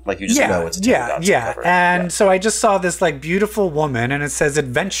name. Like, you just know it's a Terry Dodson cover. And so I just saw this, like, beautiful woman, and it says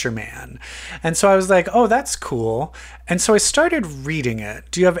Adventure Man. And so I was like, oh, that's cool. And so I started reading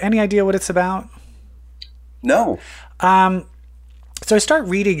it. Do you have any idea what it's about? No. So I start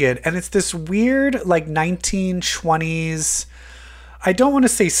reading it, and it's this weird, like, 1920s... I don't want to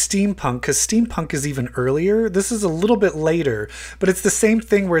say steampunk, because steampunk is even earlier. This is a little bit later, but it's the same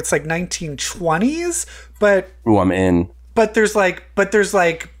thing where it's like 1920s, but... Ooh, I'm in. But there's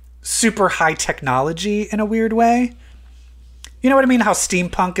like super high technology in a weird way. You know what I mean? How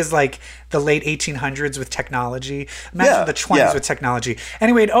steampunk is like the late 1800s with technology. Imagine the 20s with technology.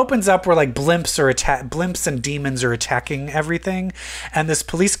 Anyway, it opens up where like blimps and demons are attacking everything, and this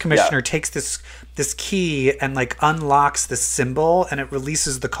police commissioner takes this key and like unlocks this symbol, and it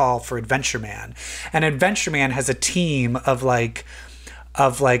releases the call for Adventure Man. And Adventure Man has a team of like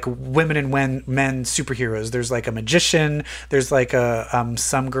women and men superheroes. There's like a magician. There's like a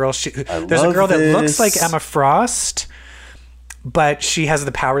some girl. There's a girl that looks like Emma Frost, but she has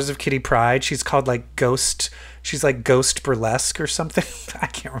the powers of Kitty Pryde. She's called like Ghost. She's like Ghost Burlesque or something. I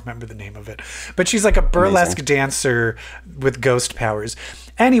can't remember the name of it. But she's like a burlesque dancer with ghost powers.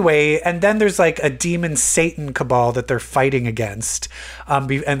 Anyway, and then there's like a demon Satan cabal that they're fighting against, and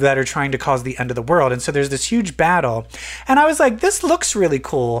that are trying to cause the end of the world. And so there's this huge battle. And I was like, this looks really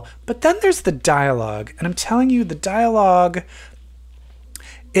cool. But then there's the dialogue. And I'm telling you, the dialogue...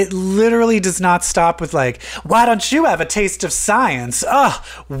 It literally does not stop with like, why don't you have a taste of science? Oh,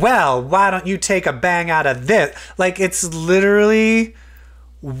 well, why don't you take a bang out of this? Like, it's literally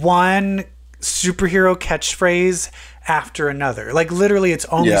one superhero catchphrase after another. Like, literally, it's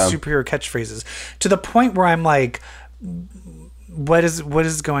only superhero catchphrases. To the point where I'm like, what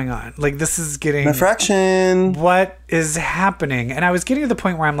is going on? Like, this is getting... A fraction. What is happening? And I was getting to the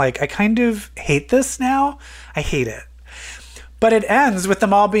point where I'm like, I kind of hate this now. I hate it. But it ends with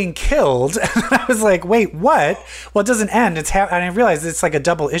them all being killed. And I was like, wait, what? Well, it doesn't end. And I realized it's like a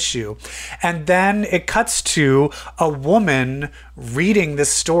double issue. And then it cuts to a woman reading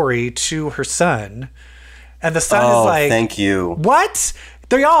this story to her son. And the son is like, thank you. What?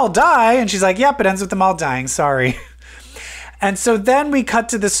 They all die? And she's like, yep, it ends with them all dying. Sorry. And so then we cut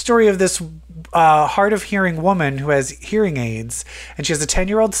to the story of this hard of hearing woman who has hearing aids, and she has a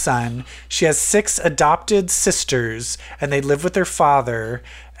 10-year-old son. She has 6 adopted sisters, and they live with their father,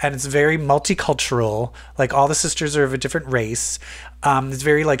 and it's very multicultural. Like, all the sisters are of a different race. It's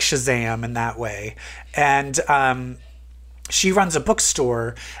very like Shazam in that way. And she runs a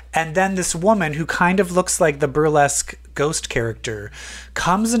bookstore, and then this woman who kind of looks like the burlesque ghost character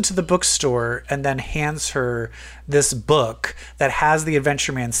comes into the bookstore and then hands her this book that has the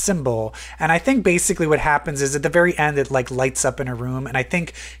Adventure Man symbol. And I think basically what happens is at the very end it like lights up in her room, and I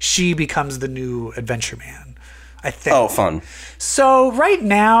think she becomes the new Adventure Man. I think. Oh, fun. So right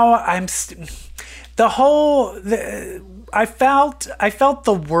now I felt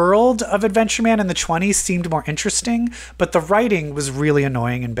the world of Adventure Man in the 20s seemed more interesting, but the writing was really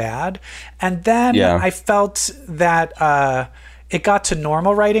annoying and bad. And then I felt that it got to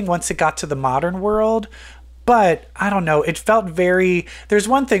normal writing once it got to the modern world. But I don't know, it felt very... There's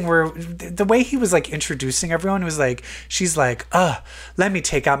one thing where the way he was like introducing everyone was like, she's like, let me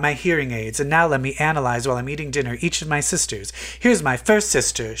take out my hearing aids, and now let me analyze while I'm eating dinner each of my sisters. Here's my first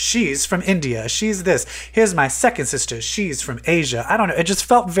sister. She's from India. She's this. Here's my second sister. She's from Asia. I don't know. It just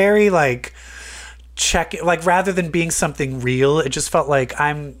felt very like like rather than being something real, it just felt like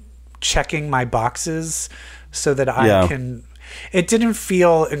I'm checking my boxes so that I can... It didn't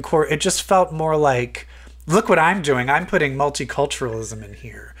feel... It just felt more like... look what I'm doing. I'm putting multiculturalism in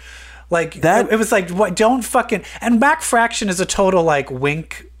here. Like That- it was like, what? Don't fucking. And Mac Fraction is a total like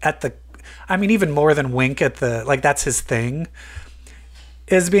wink at the. I mean, even more than wink at the. Like that's his thing.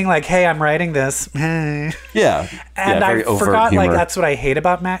 Is being like, hey, I'm writing this. Yeah. And very I overt forgot, humor. like, that's what I hate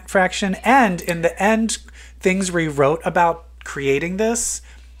about Mac Fraction. And in the end, things where he wrote about creating this,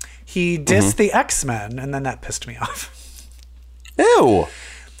 he dissed the X-Men, and then that pissed me off. Ew.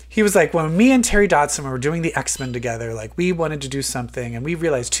 He was like, when me and Terry Dodson were doing the X-Men together, like, we wanted to do something, and we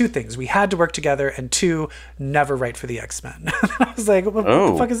realized two things. We had to work together, and two, never write for the X-Men. I was like, what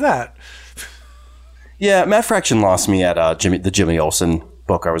the fuck is that? Yeah, Matt Fraction lost me at the Jimmy Olsen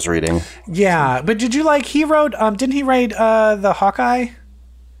book I was reading. Yeah, but did you like, he wrote, didn't he write the Hawkeye?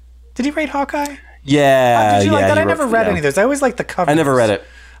 Did he write Hawkeye? Yeah. Did you like that? he I never wrote- read yeah. any of those. I always like the covers. I never read it,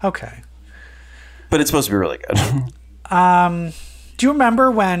 Okay. but it's supposed to be really good. Do you remember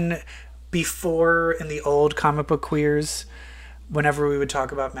when, before in the old comic book queers, whenever we would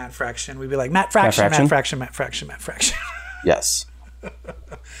talk about Matt Fraction, we'd be like, Matt Fraction, Matt Fraction? Fraction, Matt Fraction, Matt Fraction. Yes.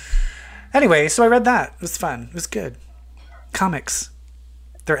 Anyway, so I read that. It was fun. It was good. Comics.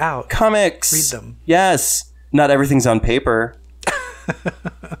 They're out. Comics. Read them. Yes. Not everything's on paper.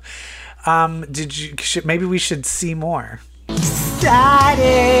 Maybe we should see more.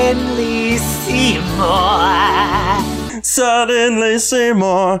 Suddenly Seymour. Suddenly see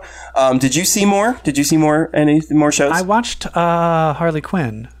more. Did you see more? Did you see more? Any more shows? I watched Harley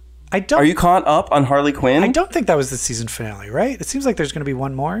Quinn. Are you caught up on Harley Quinn? I don't think that was the season finale, right? It seems like there's going to be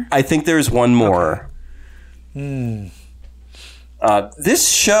one more. I think there's one more. This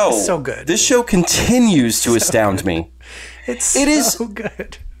show, It's so good. This show continues to astound me. It is- so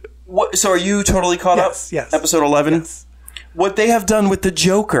good. What, so, are you totally caught up? Yes. Episode 11. Yes. What they have done with the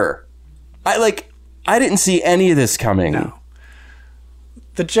Joker, I didn't see any of this coming. No.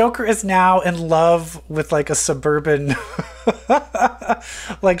 The Joker is now in love with like a suburban,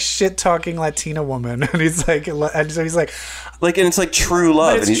 like shit talking Latina woman, and he's like, and so he's like, and it's like true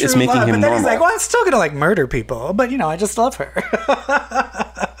love, and it's true making love. him But then normal. he's like, well, I'm still gonna like murder people, but I just love her.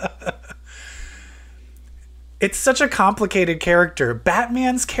 It's such a complicated character.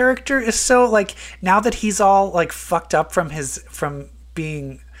 Batman's character is so like, now that he's all like fucked up from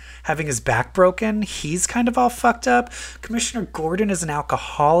having his back broken, he's kind of all fucked up. Commissioner Gordon is an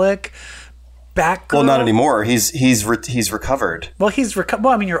alcoholic. Batgirl. Well, not anymore. He's recovered. Well, well,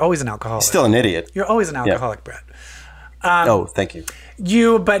 I mean, you're always an alcoholic. Still an idiot. You're always an alcoholic, Brett. Oh, thank you.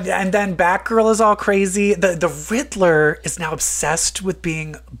 And then Batgirl is all crazy. The Riddler is now obsessed with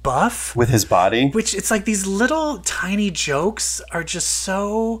being buff. With his body. Which it's like these little tiny jokes are just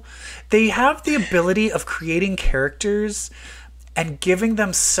so, they have the ability of creating characters and giving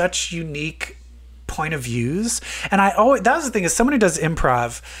them such unique point of views. And that was the thing, as someone who does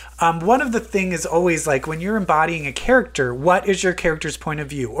improv, one of the thing is always like, when you're embodying a character, what is your character's point of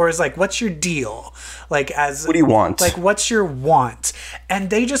view? Or is like, what's your deal? Like, what do you want? Like, what's your want? And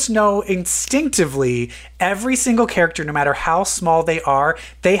they just know instinctively, every single character, no matter how small they are,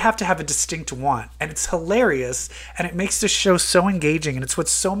 they have to have a distinct want. And it's hilarious, and it makes the show so engaging, and it's what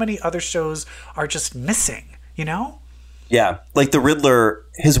so many other shows are just missing, Yeah, like the Riddler,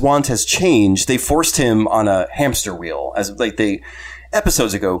 his want has changed. They forced him on a hamster wheel,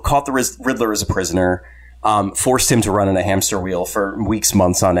 episodes ago caught the Riddler as a prisoner, forced him to run in a hamster wheel for weeks,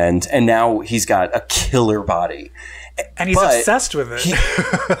 months on end, and now he's got a killer body. And he's obsessed with it.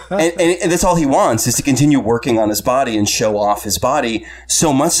 And that's all he wants, is to continue working on his body and show off his body,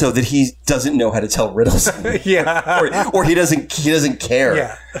 so much so that he doesn't know how to tell riddles. Yeah. or he doesn't care.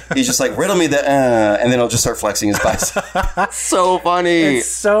 Yeah. He's just like, riddle me the and then he'll just start flexing his bicep. So funny. It's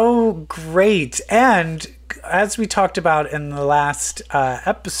so great. And as we talked about in the last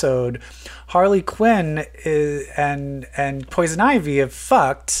episode, Harley Quinn and Poison Ivy have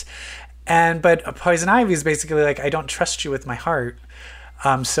fucked. But Poison Ivy is basically like, I don't trust you with my heart.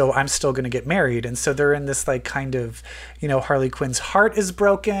 So I'm still going to get married. And so they're in this like kind of, Harley Quinn's heart is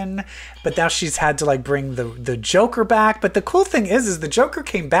broken, but now she's had to like bring the Joker back. But the cool thing is the Joker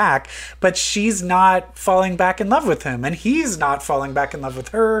came back, but she's not falling back in love with him, and he's not falling back in love with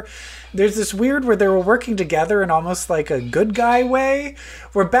her. There's this weird where they were working together in almost like a good guy way,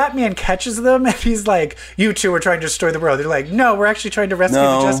 where Batman catches them and he's like, you two are trying to destroy the world. They're like, no, we're actually trying to rescue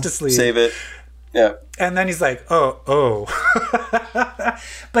the Justice League. Save it. Yeah. And then he's like, oh.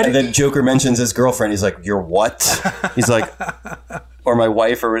 But and then Joker mentions his girlfriend. He's like, "You're what?" He's like, "Or my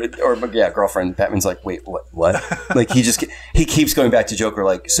wife, or girlfriend." Batman's like, "Wait, what?" Like he keeps going back to Joker.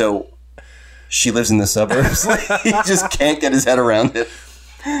 Like, so she lives in the suburbs. Like, he just can't get his head around it.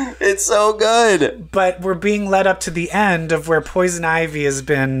 It's so good. But we're being led up to the end of where Poison Ivy has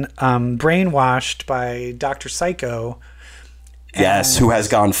been brainwashed by Dr. Psycho. Yes, who has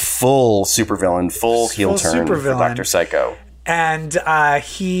gone full supervillain, full heel turn for Dr. Psycho. And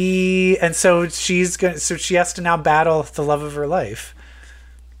she has to now battle the love of her life.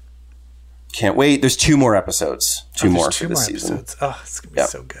 Can't wait. There's 2 more episodes. Two more for this season. Oh, it's gonna be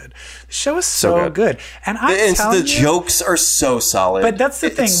so good. The show is so good. And the jokes are so solid. But that's the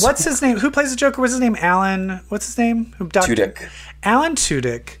thing. What's his name? Who plays the Joker? What's his name? Alan. What's his name? Tudyk. Alan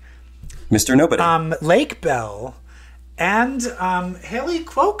Tudyk. Mr. Nobody. Lake Bell and Haley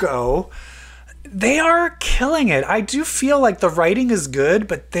Cuoco. They are killing it. I do feel like the writing is good,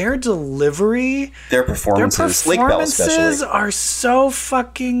 but their delivery, their performances Lake Bell especially, are so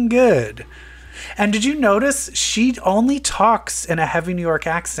fucking good. And did you notice she only talks in a heavy New York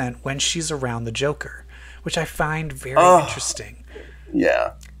accent when she's around the Joker, which I find very interesting.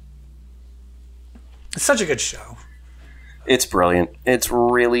 Yeah. It's such a good show. It's brilliant. It's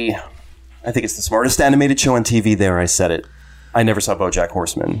really, I think it's the smartest animated show on TV there. I said it. I never saw BoJack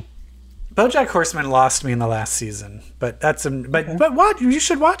Horseman. BoJack Horseman lost me in the last season, but but what? You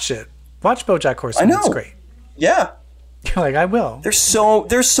should watch it. Watch BoJack Horseman. I know. It's great. Yeah. You're like, I will. There's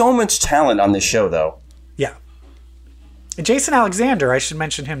so much talent on this show, though. Yeah. And Jason Alexander, I should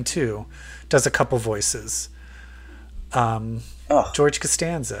mention him too, does a couple voices. George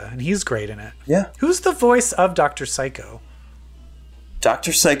Costanza, and he's great in it. Yeah. Who's the voice of Dr. Psycho?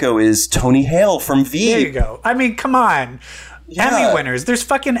 Dr. Psycho is Tony Hale from V. There you go. I mean, come on. Yeah. Emmy winners. There's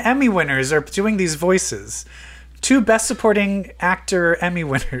fucking Emmy winners are doing these voices. 2 Best Supporting Actor Emmy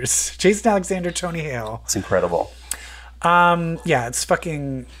winners. Jason Alexander, Tony Hale. It's incredible. Yeah, it's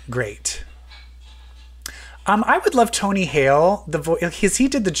fucking great. I would love Tony Hale. He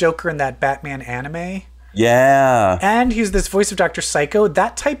did the Joker in that Batman anime. Yeah. And he's this voice of Dr. Psycho.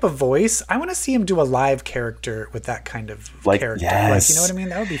 That type of voice, I want to see him do a live character with that kind of character. Yes. You know what I mean?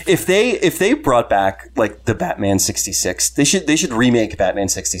 That would be fun. If they brought back the Batman 66, they should remake Batman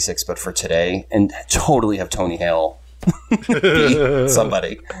 66 but for today and totally have Tony Hale be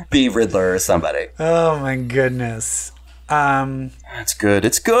somebody. Be Riddler or somebody. Oh my goodness. It's good.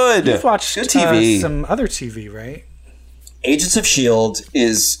 It's good. You've watched good TV. Some other TV, right? Agents of S.H.I.E.L.D.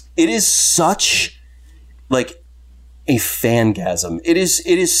 is such a fangasm. It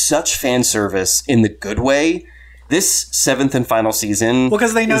is such fan service in the good way. This 7th and final season. Well,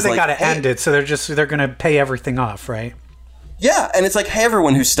 because they know they got to end it, so they're going to pay everything off, right? Yeah, and it's like, hey,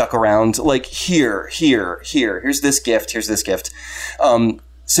 everyone who stuck around, here's this gift.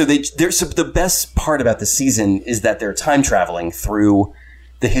 So the best part about the season is that they're time traveling through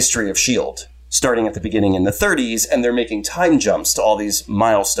the history of S.H.I.E.L.D., starting at the beginning in the 30s, and they're making time jumps to all these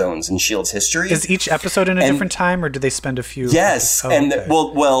milestones in S.H.I.E.L.D.'s history. Is each episode in a different time, or do they spend a few? Yes,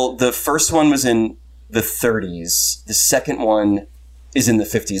 the first one was in the 30s. The second one is in the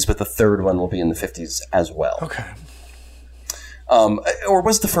 50s, but the third one will be in the 50s as well. Okay. Or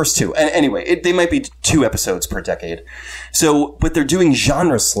was the first 2? And anyway, they might be 2 episodes per decade. So, but they're doing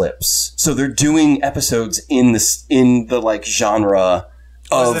genre slips. So they're doing episodes in the genre.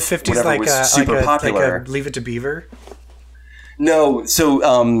 Was the 50s like super popular. Like a Leave It to Beaver? No, so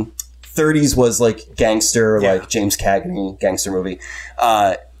 30s was like gangster, like James Cagney gangster movie.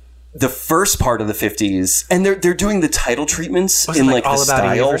 The first part of the 50s, and they're doing the title treatments in like All the About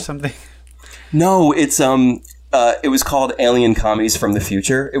style Eve or something. No, it's it was called Alien Commies from the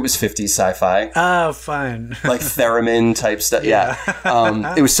Future. It was 50s sci-fi. Oh, fun! Like theremin type stuff. Yeah,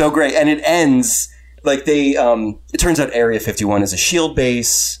 it was so great, and it ends. Like it turns out Area 51 is a S.H.I.E.L.D.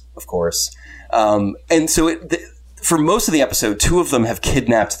 base, of course. And so for most of the episode, 2 of them have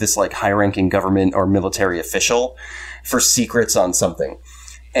kidnapped this like high-ranking government or military official for secrets on something.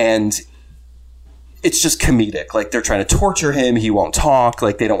 And it's just comedic. Like they're trying to torture him. He won't talk.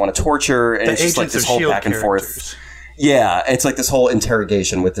 Like they don't want to torture. And it's just like this whole back and forth. Yeah. It's like this whole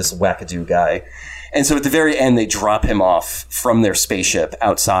interrogation with this wackadoo guy. And so at the very end, they drop him off from their spaceship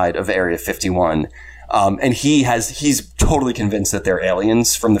outside of Area 51. And he's totally convinced that they're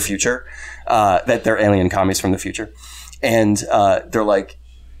aliens from the future, that they're alien commies from the future. And, they're like,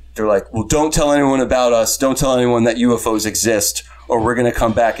 well, don't tell anyone about us. Don't tell anyone that UFOs exist, or we're going to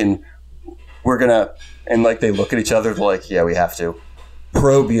come back and and like they look at each other, they're like, yeah, we have to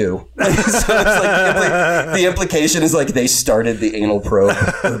probe you. So it's like the implication is like they started the anal probe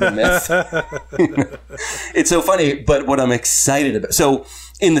urban myth. It's so funny, but what I'm excited about. So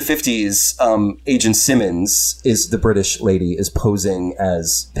in the 50s, Agent Simmons is the British lady is posing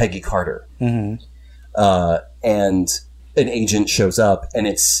as Peggy Carter. Mm-hmm. And an agent shows up, and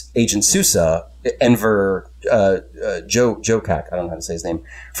it's Agent Sousa, Enver Joe Cack, I don't know how to say his name,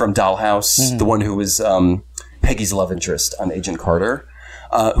 from Dollhouse, the one who was Peggy's love interest on Agent Carter,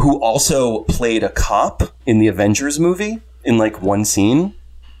 who also played a cop in the Avengers movie in like one scene.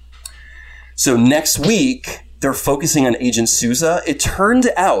 So next week, they're focusing on Agent Sousa. It turned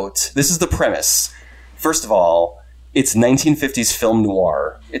out, this is the premise. First of all, it's 1950s film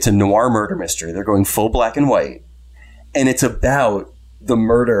noir. It's a noir murder mystery. They're going full black and white. And it's about the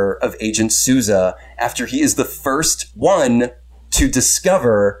murder of Agent Sousa after he is the first one to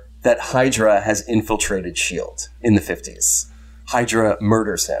discover that Hydra has infiltrated S.H.I.E.L.D. in the 50s. Hydra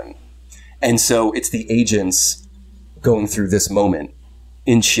murders him. And so it's the agents going through this moment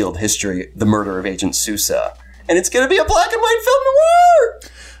in S.H.I.E.L.D. history, the murder of Agent Sousa. And it's going to be a black and white film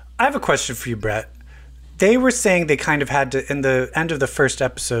noir! I have a question for you, Brett. They were saying they kind of had to, in the end of the first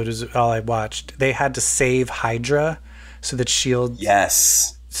episode is all I watched, they had to save Hydra so that S.H.I.E.L.D.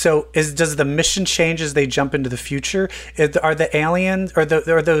 Yes. So does the mission change as they jump into the future? Are the aliens, are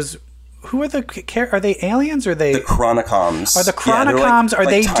those... Who are are they aliens or are they the Chronicoms? Are the Chronicoms? Are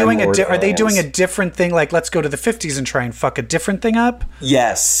they doing a aliens. different thing? Like, let's go to the 50s and try and fuck a different thing up.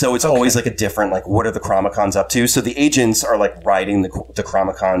 Yes, so it's always like a different, like, what are the Chromicons up to? So the agents are like riding the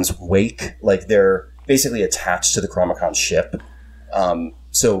Chromicons' wake, like they're basically attached to the Chromicon ship.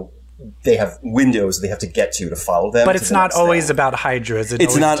 So they have windows they have to get to follow them. But it's not always about Hydra. Is it?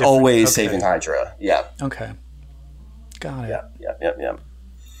 It's not different? always saving Hydra. Yeah. Okay. Got it. Yeah.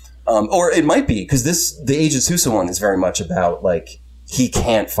 Or it might be, because the Agent Sousa one is very much about, like, he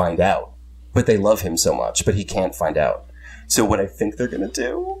can't find out. But they love him so much, but he can't find out. So what I think they're going to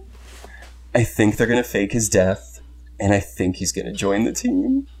do, I think they're going to fake his death, and I think he's going to join the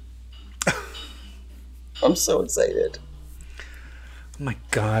team. I'm so excited. Oh my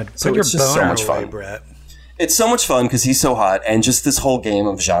God. So Put your it's just so boner much away, fun. Brett. It's so much fun because he's so hot, and just this whole game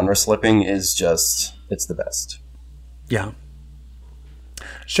of genre slipping is just, it's the best. Yeah.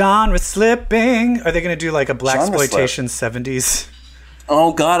 Genre slipping. Are they going to do like a blaxploitation 70s?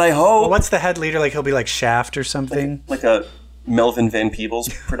 Oh God, I hope. Well, what's the head leader? Like he'll be like Shaft or something? Like a Melvin Van Peebles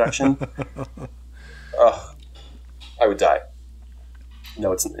production. Ugh, I would die.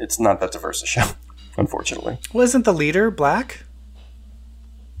 No, it's not that diverse a show, unfortunately. Well, isn't the leader black?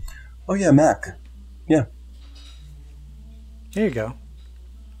 Oh yeah, Mac. Yeah. There you go.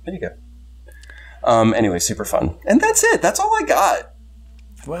 There you go. Anyway, super fun. And that's it. That's all I got.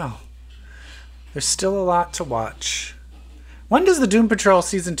 Wow. There's still a lot to watch. When does the Doom Patrol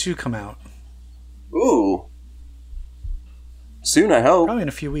Season 2 come out? Ooh. Soon, I hope. Probably in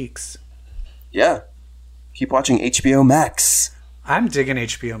a few weeks. Yeah. Keep watching HBO Max. I'm digging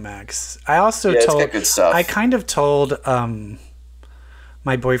HBO Max. I also It's got good stuff. I kind of told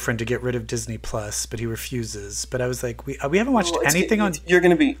my boyfriend to get rid of Disney Plus, but he refuses. But I was like, we haven't watched anything on. You're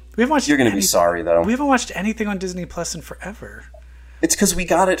gonna be. We haven't watched. You're gonna be sorry though. We haven't watched anything on Disney Plus in forever. It's because we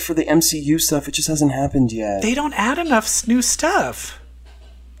got it for the MCU stuff. It just hasn't happened yet. They don't add enough new stuff.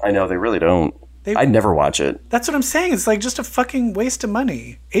 I know they really don't. I'd never watch it. That's what I'm saying. It's like just a fucking waste of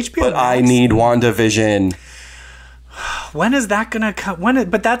money. HBO But Max. I need WandaVision. When is that gonna come?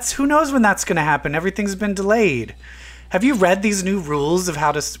 But that's who knows when that's gonna happen. Everything's been delayed. Have you read these new rules of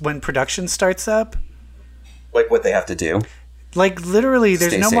how to when production starts up? Like what they have to do. Like literally,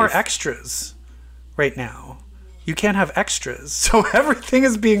 there's Stay no more safe. extras right now. You can't have extras, so everything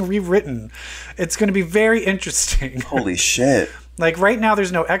is being rewritten. It's going to be very interesting. Holy shit. Like right now,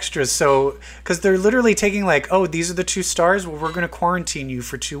 there's no extras, so because they're literally taking like, oh, these are the 2 stars. Well, we're going to quarantine you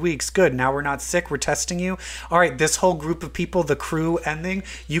for 2 weeks. Good. Now we're not sick. We're testing you. All right, this whole group of people, the crew ending,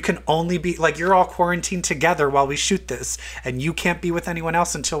 you can only be like you're all quarantined together while we shoot this, and you can't be with anyone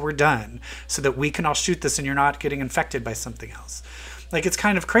else until we're done, so that we can all shoot this and you're not getting infected by something else. Like it's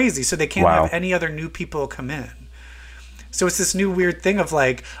kind of crazy. So they can't have any other new people come in. So it's this new weird thing of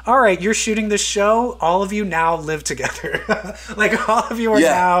like, all right, you're shooting this show. All of you now live together. Like all of you are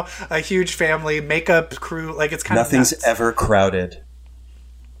now a huge family, makeup crew. Like it's kind of Nothing's ever crowded.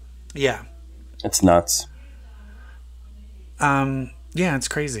 Yeah. It's nuts. Yeah, it's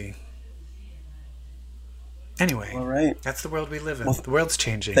crazy. Anyway, All right. that's the world we live in. The world's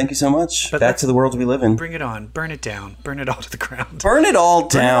changing. Thank you so much. But Back to the world we live in. Bring it on. Burn it down. Burn it all to the ground. Burn it all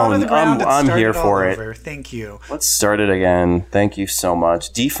Burn it all to down. the ground and I'm start here it all for it. over. Thank you. Let's start it again. Thank you so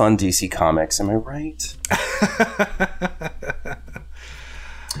much. Defund DC Comics. Am I right?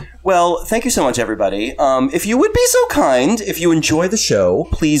 Well, thank you so much, everybody. If you would be so kind, if you enjoy the show,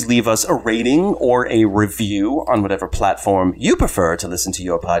 please leave us a rating or a review on whatever platform you prefer to listen to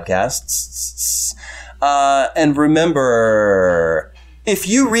your podcasts. And remember, If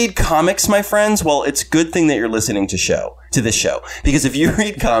you read comics, my friends, well, it's a good thing that you're listening to this show. Because if you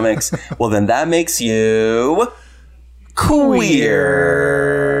read comics, well, then that makes you queer.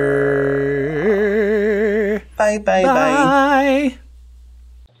 Bye, bye, bye.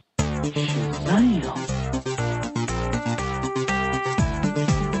 Bye.